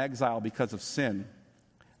way out in exile because of sin,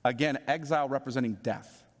 again, exile representing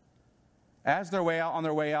death. As they're on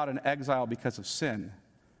their way out in exile because of sin,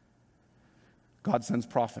 God sends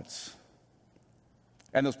prophets.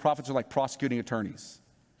 And those prophets are like prosecuting attorneys.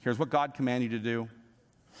 Here's what God commanded you to do.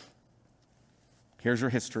 Here's your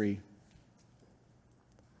history.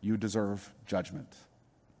 You deserve judgment.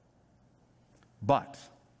 But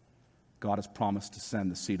God has promised to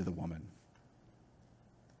send the seed of the woman,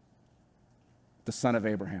 the son of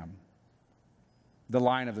Abraham, the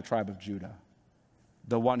Lion of the tribe of Judah,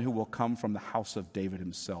 the one who will come from the house of David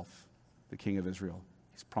himself, the King of Israel.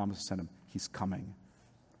 He's promised to send him. He's coming.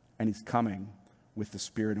 And he's coming with the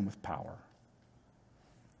Spirit and with power.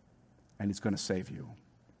 And he's going to save you.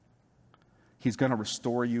 He's going to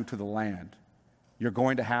restore you to the land. You're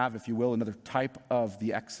going to have, if you will, another type of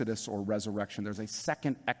the Exodus or resurrection. There's a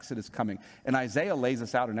second Exodus coming. And Isaiah lays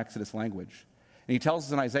this out in Exodus language. And he tells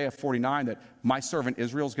us in Isaiah 49 that my servant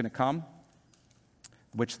Israel is going to come,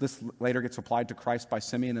 which this later gets applied to Christ by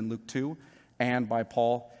Simeon in Luke 2 and by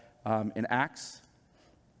Paul in Acts.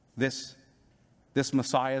 This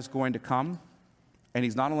Messiah is going to come, and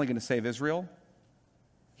he's not only going to save Israel,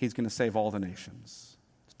 he's going to save all the nations.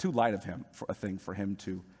 It's too light of him for a thing for him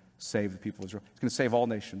to save the people of Israel. He's going to save all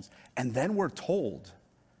nations. And then we're told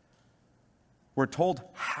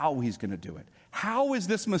how he's going to do it. How is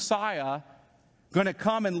this Messiah going to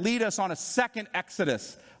come and lead us on a second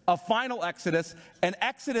Exodus, a final Exodus, an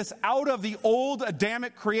Exodus out of the old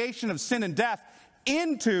Adamic creation of sin and death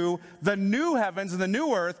into the new heavens and the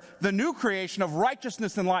new earth, the new creation of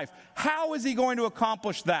righteousness and life? How is he going to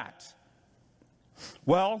accomplish that?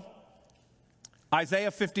 Well,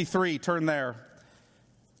 Isaiah 53, turn there.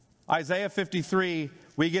 Isaiah 53,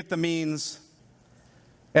 we get the means.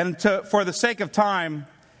 And for the sake of time,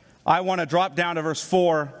 I want to drop down to verse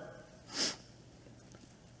 4.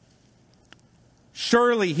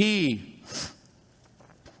 Surely he,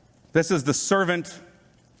 this is the servant,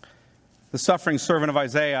 the suffering servant of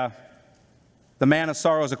Isaiah, the man of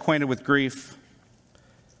sorrows acquainted with grief,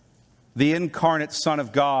 the incarnate Son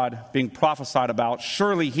of God being prophesied about.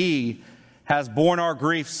 Surely he has borne our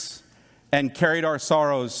griefs and carried our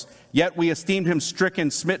sorrows. Yet we esteemed him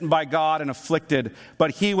stricken, smitten by God, and afflicted.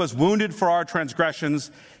 But he was wounded for our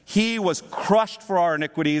transgressions. He was crushed for our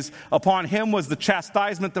iniquities. Upon him was the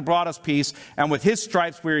chastisement that brought us peace, and with his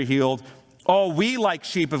stripes we are healed. Oh, we like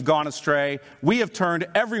sheep have gone astray. We have turned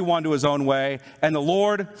everyone to his own way, and the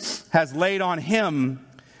Lord has laid on him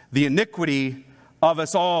the iniquity of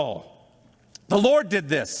us all. The Lord did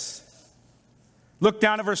this. Look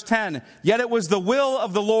down at verse 10. Yet it was the will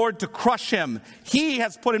of the Lord to crush him. He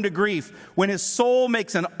has put him to grief when his soul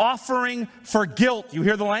makes an offering for guilt. You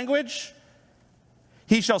hear the language?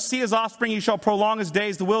 He shall see his offspring. He shall prolong his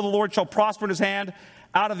days. The will of the Lord shall prosper in his hand.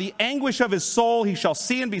 Out of the anguish of his soul he shall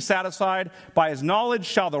see and be satisfied. By his knowledge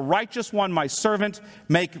shall the righteous one, my servant,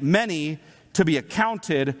 make many to be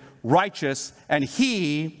accounted righteous, and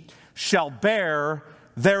he shall bear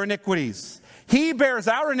their iniquities. He bears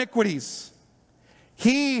our iniquities.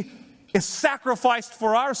 He is sacrificed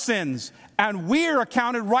for our sins, and we're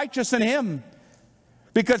accounted righteous in him.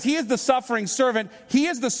 Because he is the suffering servant. He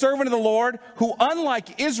is the servant of the Lord who,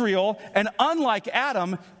 unlike Israel and unlike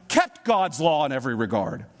Adam, kept God's law in every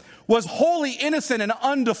regard, was wholly innocent and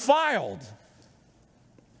undefiled,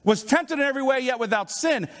 was tempted in every way yet without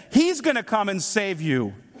sin. He's going to come and save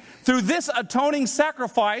you. Through this atoning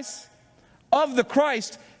sacrifice of the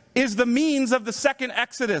Christ is the means of the second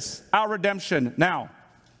Exodus, our redemption. Now,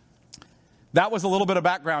 that was a little bit of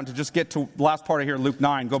background to just get to the last part of here, Luke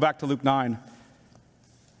 9. Go back to Luke 9.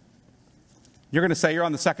 You're going to say you're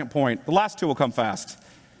on the second point. The last two will come fast.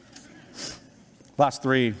 Last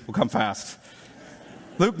three will come fast.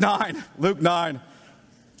 Luke 9. Luke 9.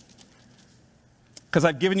 Because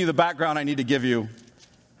I've given you the background I need to give you.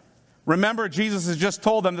 Remember, Jesus has just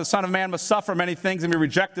told them the Son of Man must suffer many things and be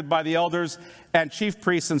rejected by the elders and chief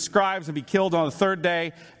priests and scribes and be killed on the third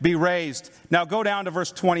day, be raised. Now go down to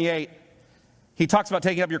verse 28. He talks about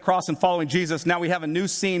taking up your cross and following Jesus. Now we have a new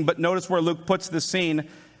scene, but notice where Luke puts this scene.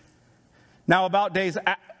 Now about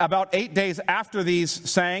 8 days after these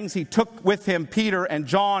sayings, he took with him Peter and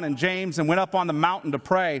John and James and went up on the mountain to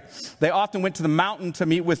pray. They often went to the mountain to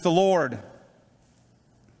meet with the Lord.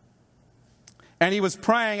 And he was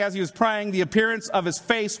praying. As he was praying, the appearance of his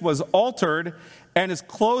face was altered, and his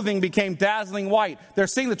clothing became dazzling white. They're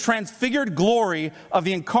seeing the transfigured glory of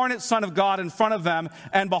the incarnate Son of God in front of them.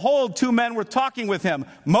 And behold, two men were talking with him,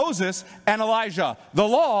 Moses and Elijah, the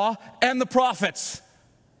law and the prophets.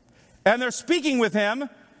 And they're speaking with him.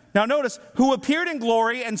 Now notice, who appeared in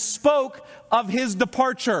glory and spoke of his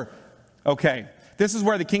departure. Okay, this is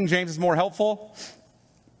where the King James is more helpful.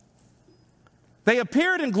 They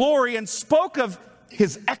appeared in glory and spoke of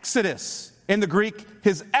his exodus. In the Greek,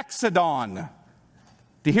 his exodon.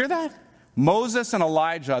 Do you hear that? Moses and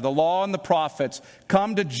Elijah, the law and the prophets,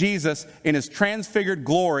 come to Jesus in his transfigured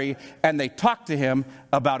glory, and they talk to him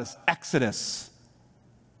about his exodus,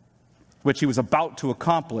 which he was about to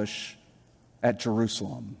accomplish at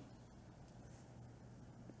Jerusalem.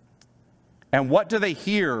 And what do they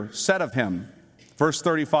hear said of him? Verse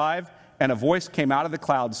 35, and a voice came out of the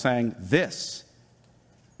cloud saying, "This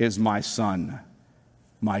is my son,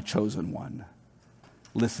 my chosen one.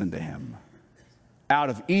 Listen to him.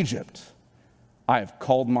 Out of Egypt I have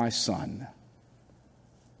called my son."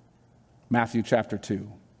 Matthew chapter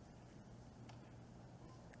 2.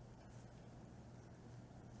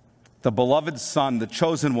 The beloved son, the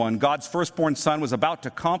chosen one, God's firstborn son, was about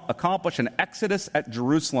to accomplish an exodus at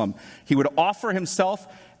Jerusalem. He would offer himself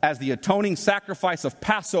as the atoning sacrifice of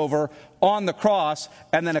Passover on the cross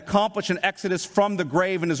and then accomplish an exodus from the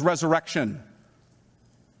grave in his resurrection.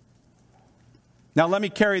 Now let me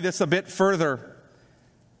carry this a bit further.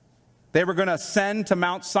 They were going to ascend to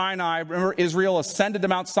Mount Sinai. Remember, Israel ascended to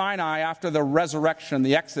Mount Sinai after the resurrection,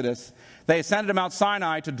 the Exodus. They ascended to Mount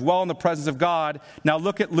Sinai to dwell in the presence of God. Now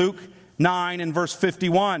look at Luke 9 and verse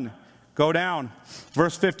 51. Go down.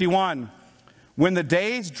 Verse 51. When the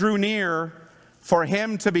days drew near for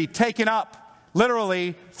him to be taken up,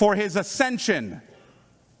 literally for his ascension.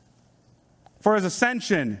 For his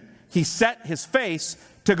ascension, he set his face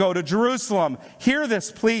to go to Jerusalem. Hear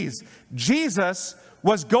this, please. Jesus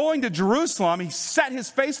was going to Jerusalem. He set his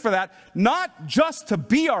face for that, not just to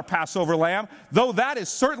be our Passover lamb, though that is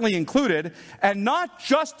certainly included, and not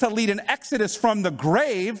just to lead an exodus from the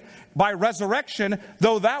grave by resurrection,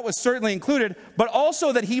 though that was certainly included, but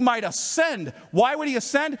also that he might ascend. Why would he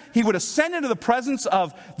ascend? He would ascend into the presence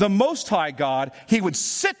of the Most High God. He would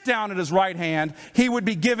sit down at his right hand. He would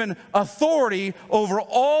be given authority over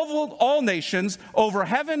all nations, over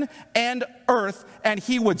heaven and earth, and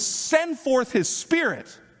he would send forth his Spirit.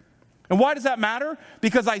 And why does that matter?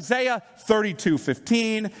 Because Isaiah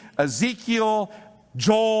 32:15, Ezekiel,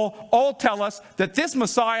 Joel, all tell us that this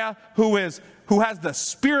Messiah who has the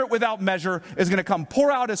Spirit without measure is going to come pour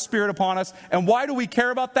out his Spirit upon us. And why do we care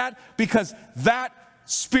about that? Because that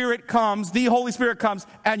Spirit comes, the Holy Spirit comes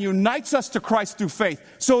and unites us to Christ through faith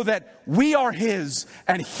so that we are his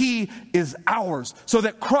and he is ours. So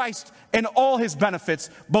that Christ and all his benefits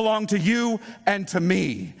belong to you and to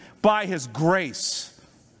me by his grace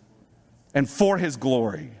and for his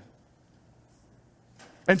glory.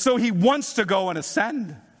 And so he wants to go and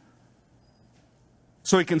ascend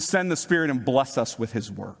so he can send the Spirit and bless us with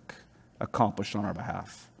his work accomplished on our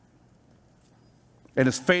behalf. And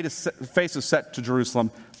his face is set to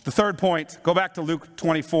Jerusalem. The third point, go back to Luke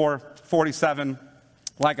 24:47.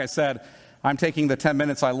 Like I said, I'm taking the 10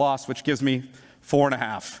 minutes I lost, which gives me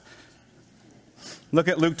 4.5. Look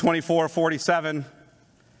at Luke 24:47.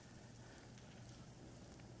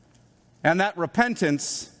 And that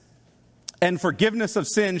repentance and forgiveness of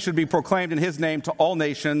sins should be proclaimed in his name to all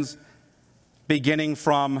nations, beginning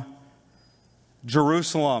from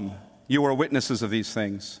Jerusalem. You are witnesses of these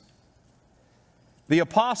things. The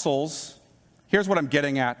apostles, here's what I'm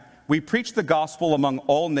getting at. We preach the gospel among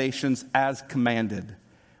all nations as commanded.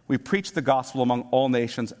 We preach the gospel among all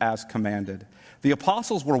nations as commanded. The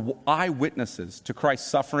apostles were eyewitnesses to Christ's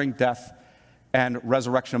suffering, death, and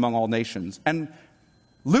resurrection among all nations. And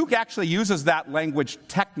Luke actually uses that language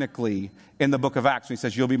technically in the book of Acts. When he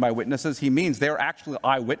says, "You'll be my witnesses," he means they're actually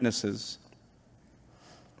eyewitnesses.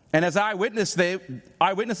 And as eyewitnesses,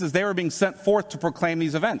 they were being sent forth to proclaim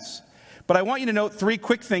these events. But I want you to note 3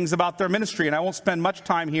 quick things about their ministry, and I won't spend much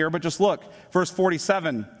time here, but just look. Verse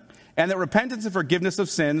 47, and that repentance and forgiveness of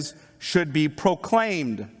sins should be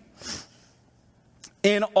proclaimed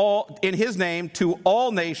in his name to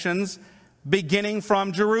all nations, beginning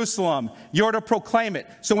from Jerusalem. You're to proclaim it.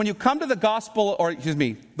 So when you come to the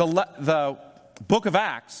the book of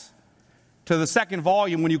Acts, to the second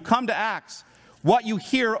volume, when you come to Acts, what you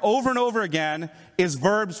hear over and over again is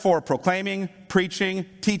verbs for proclaiming, preaching,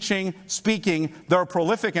 teaching, speaking. They're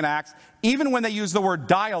prolific in Acts. Even when they use the word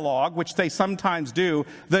dialogue, which they sometimes do,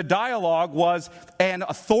 the dialogue was an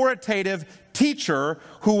authoritative teacher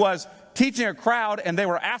who was teaching a crowd, and they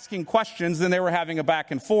were asking questions, and they were having a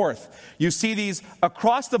back and forth. You see these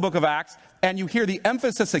across the book of Acts, and you hear the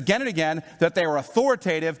emphasis again and again that they were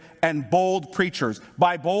authoritative and bold preachers.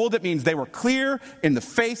 By bold, it means they were clear in the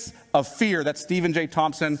face of fear. That's Stephen J.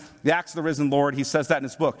 Thompson, The Acts of the Risen Lord. He says that in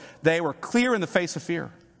his book. They were clear in the face of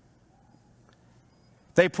fear.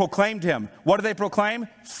 They proclaimed him. What do they proclaim?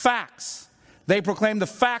 Facts. They proclaimed the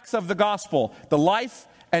facts of the gospel, the life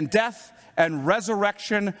and death and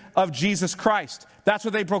resurrection of Jesus Christ. That's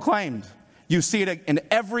what they proclaimed. You see it in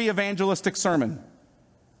every evangelistic sermon.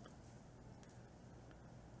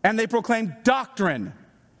 And they proclaimed doctrine.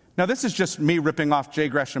 Now, this is just me ripping off J.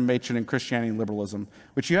 Gresham Machen and Christianity and Liberalism,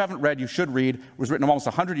 which you haven't read, you should read. It was written almost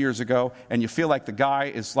 100 years ago, and you feel like the guy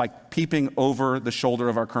is like peeping over the shoulder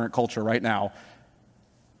of our current culture right now.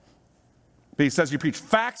 But he says you preach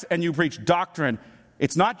facts and you preach doctrine.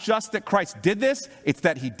 It's not just that Christ did this, it's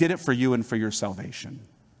that he did it for you and for your salvation.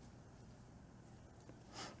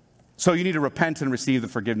 So you need to repent and receive the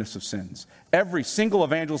forgiveness of sins. Every single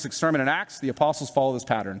evangelistic sermon in Acts, the apostles follow this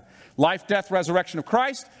pattern. Life, death, resurrection of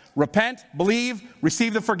Christ, repent, believe,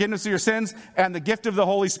 receive the forgiveness of your sins, and the gift of the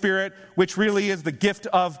Holy Spirit, which really is the gift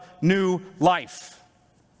of new life.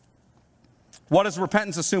 What does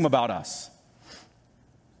repentance assume about us?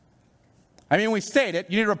 I mean, we state it,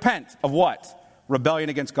 you need to repent of what? Rebellion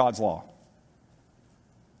against God's law.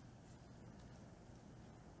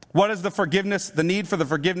 What does the need for the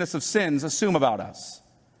forgiveness of sins assume about us?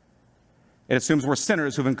 It assumes we're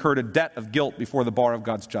sinners who've incurred a debt of guilt before the bar of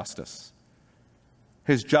God's justice.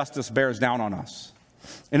 His justice bears down on us.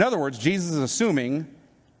 In other words, Jesus is assuming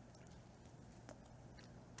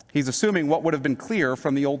what would have been clear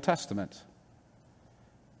from the Old Testament.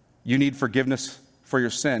 You need forgiveness for your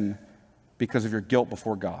sin because of your guilt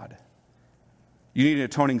before God. You need an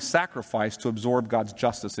atoning sacrifice to absorb God's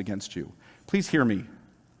justice against you. Please hear me.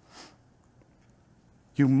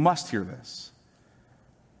 You must hear this.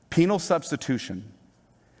 Penal substitution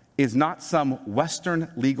is not some Western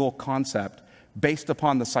legal concept based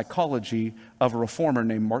upon the psychology of a reformer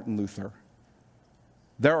named Martin Luther.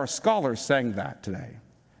 There are scholars saying that today.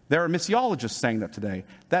 There are missiologists saying that today.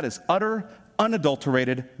 That is utter,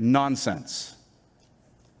 unadulterated nonsense.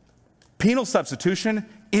 Penal substitution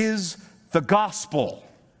is the gospel.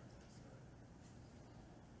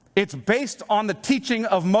 It's based on the teaching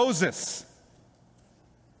of Moses.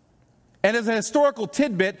 And as a historical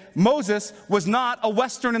tidbit, Moses was not a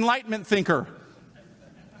Western Enlightenment thinker.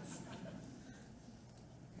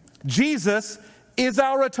 Jesus is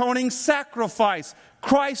our atoning sacrifice.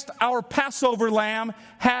 Christ, our Passover lamb,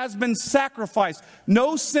 has been sacrificed.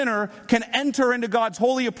 No sinner can enter into God's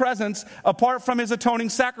holy presence apart from his atoning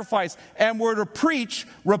sacrifice. And we're to preach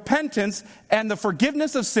repentance and the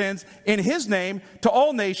forgiveness of sins in his name to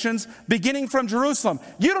all nations, beginning from Jerusalem.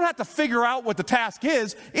 You don't have to figure out what the task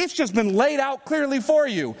is. It's just been laid out clearly for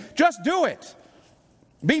you. Just do it.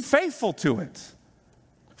 Be faithful to it.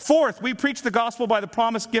 Fourth, we preach the gospel by the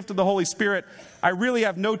promised gift of the Holy Spirit. I really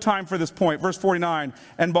have no time for this point. Verse 49,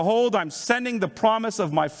 and behold, I'm sending the promise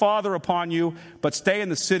of my Father upon you, but stay in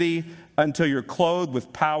the city until you're clothed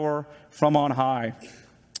with power from on high.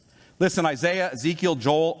 Listen, Isaiah, Ezekiel,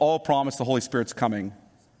 Joel, all promise the Holy Spirit's coming.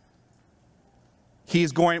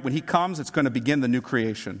 When he comes, it's going to begin the new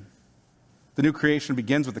creation. The new creation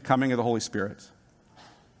begins with the coming of the Holy Spirit.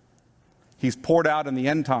 He's poured out in the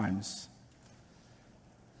end times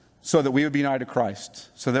so that we would be united to Christ,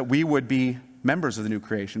 so that we would be members of the new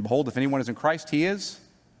creation. Behold, if anyone is in Christ, he is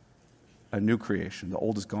a new creation. The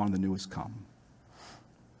old is gone, the new has come.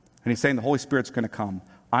 And he's saying the Holy Spirit's going to come.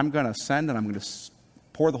 I'm going to ascend and I'm going to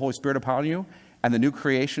pour the Holy Spirit upon you, and the new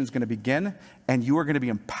creation is going to begin, and you are going to be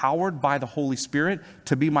empowered by the Holy Spirit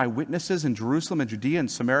to be my witnesses in Jerusalem and Judea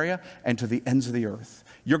and Samaria and to the ends of the earth.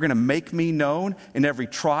 You're going to make me known in every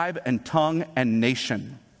tribe and tongue and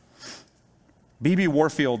nation. B.B.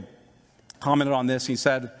 Warfield commented on this. He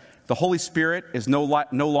said, the Holy Spirit is no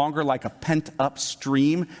longer like a pent-up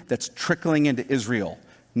stream that's trickling into Israel.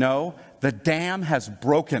 No, the dam has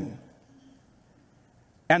broken.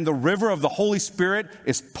 And the river of the Holy Spirit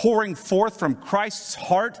is pouring forth from Christ's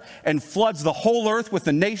heart and floods the whole earth with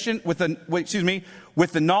the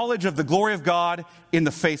knowledge of the glory of God in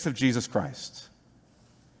the face of Jesus Christ.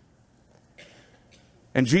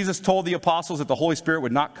 And Jesus told the apostles that the Holy Spirit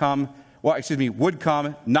would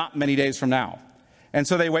come not many days from now. And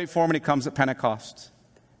so they wait for him, and he comes at Pentecost.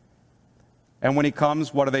 And when he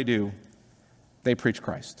comes, what do? They preach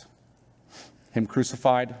Christ, him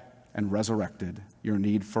crucified and resurrected, your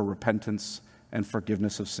need for repentance and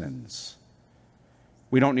forgiveness of sins.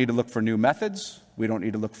 We don't need to look for new methods. We don't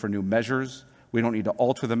need to look for new measures. We don't need to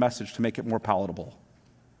alter the message to make it more palatable.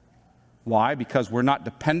 Why? Because we're not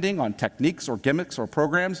depending on techniques or gimmicks or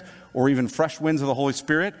programs or even fresh winds of the Holy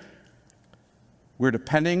Spirit. We're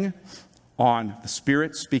depending on the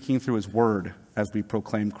Spirit speaking through his word as we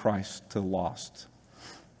proclaim Christ to the lost.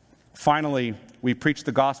 Finally, we preach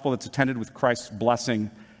the gospel that's attended with Christ's blessing.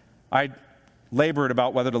 I labored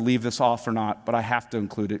about whether to leave this off or not, but I have to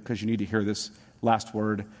include it because you need to hear this last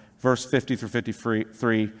word. verse 50 through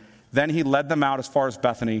 53. Then he led them out as far as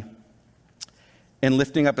Bethany, and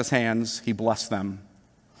lifting up his hands, he blessed them.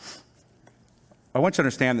 I want you to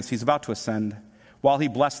understand this. He's about to ascend. While he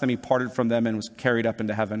blessed them, he parted from them and was carried up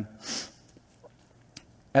into heaven.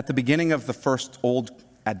 At the beginning of the first old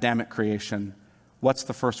Adamic creation, what's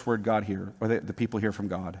the first word God hear, or the people hear from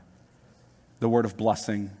God? The word of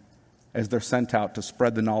blessing, as they're sent out to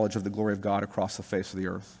spread the knowledge of the glory of God across the face of the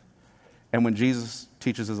earth. And when Jesus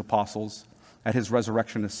teaches his apostles at his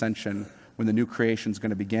resurrection ascension, when the new creation is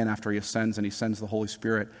going to begin after he ascends and he sends the Holy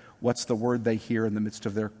Spirit, what's the word they hear in the midst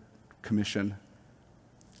of their commission?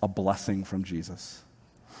 A blessing from Jesus.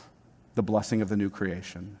 The blessing of the new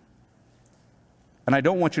creation. And I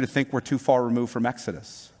don't want you to think we're too far removed from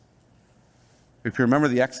Exodus. If you remember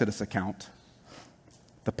the Exodus account,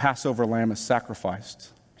 the Passover lamb is sacrificed.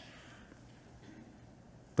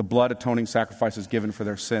 The blood atoning sacrifice is given for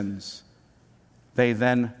their sins. They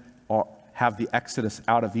then have the exodus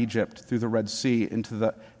out of Egypt through the Red Sea into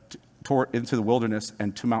the wilderness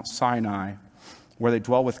and to Mount Sinai, where they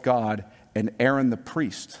dwell with God. And Aaron the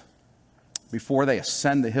priest, before they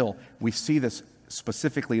ascend the hill, we see this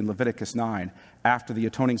specifically in Leviticus 9, after the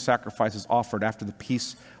atoning sacrifice is offered, after the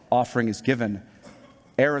peace offering is given,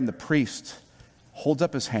 Aaron the priest holds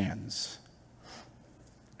up his hands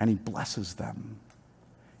and he blesses them.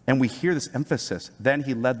 And we hear this emphasis. Then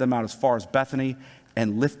he led them out as far as Bethany,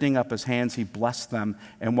 and lifting up his hands, he blessed them.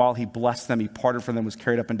 And while he blessed them, he parted from them, was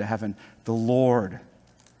carried up into heaven. The Lord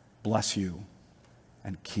bless you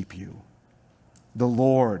and keep you. The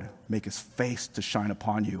Lord make his face to shine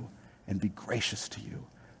upon you and be gracious to you.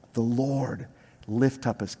 The Lord lift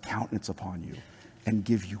up his countenance upon you and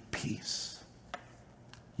give you peace.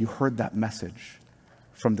 You heard that message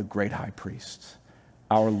from the great high priest,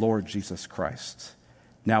 our Lord Jesus Christ.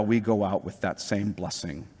 Now we go out with that same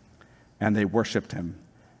blessing. And they worshiped him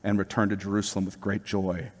and returned to Jerusalem with great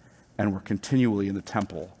joy and were continually in the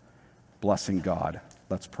temple blessing God.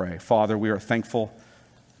 Let's pray. Father, we are thankful.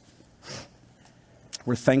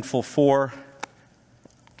 We're thankful for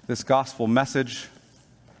this gospel message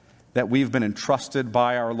that we've been entrusted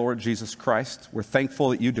by our Lord Jesus Christ. We're thankful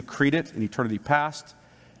that you decreed it in eternity past,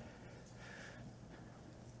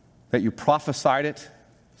 that you prophesied it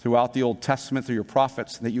throughout the Old Testament through your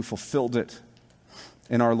prophets, that you fulfilled it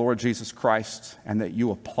in our Lord Jesus Christ, and that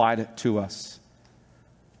you applied it to us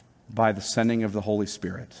by the sending of the Holy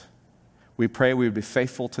Spirit. We pray we would be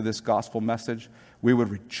faithful to this gospel message. We would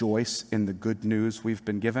rejoice in the good news we've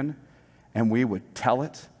been given, and we would tell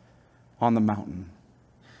it on the mountain.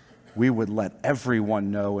 We would let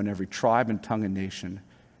everyone know in every tribe and tongue and nation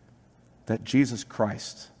that Jesus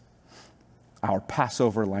Christ, our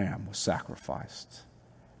Passover lamb, was sacrificed,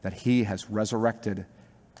 that he has resurrected,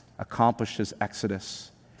 accomplished his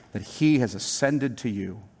exodus, that he has ascended to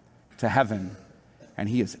you, to heaven, and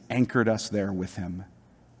he has anchored us there with him,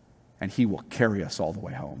 and he will carry us all the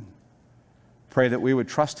way home. Pray that we would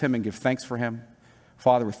trust him and give thanks for him.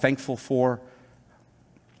 Father, we're thankful for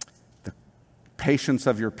the patience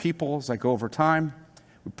of your people as I go over time.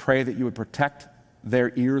 We pray that you would protect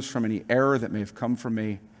their ears from any error that may have come from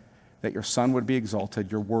me, that your Son would be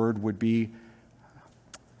exalted, your word would be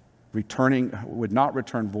would not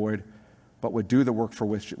return void, but would do the work for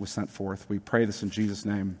which it was sent forth. We pray this in Jesus'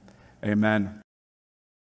 name. Amen.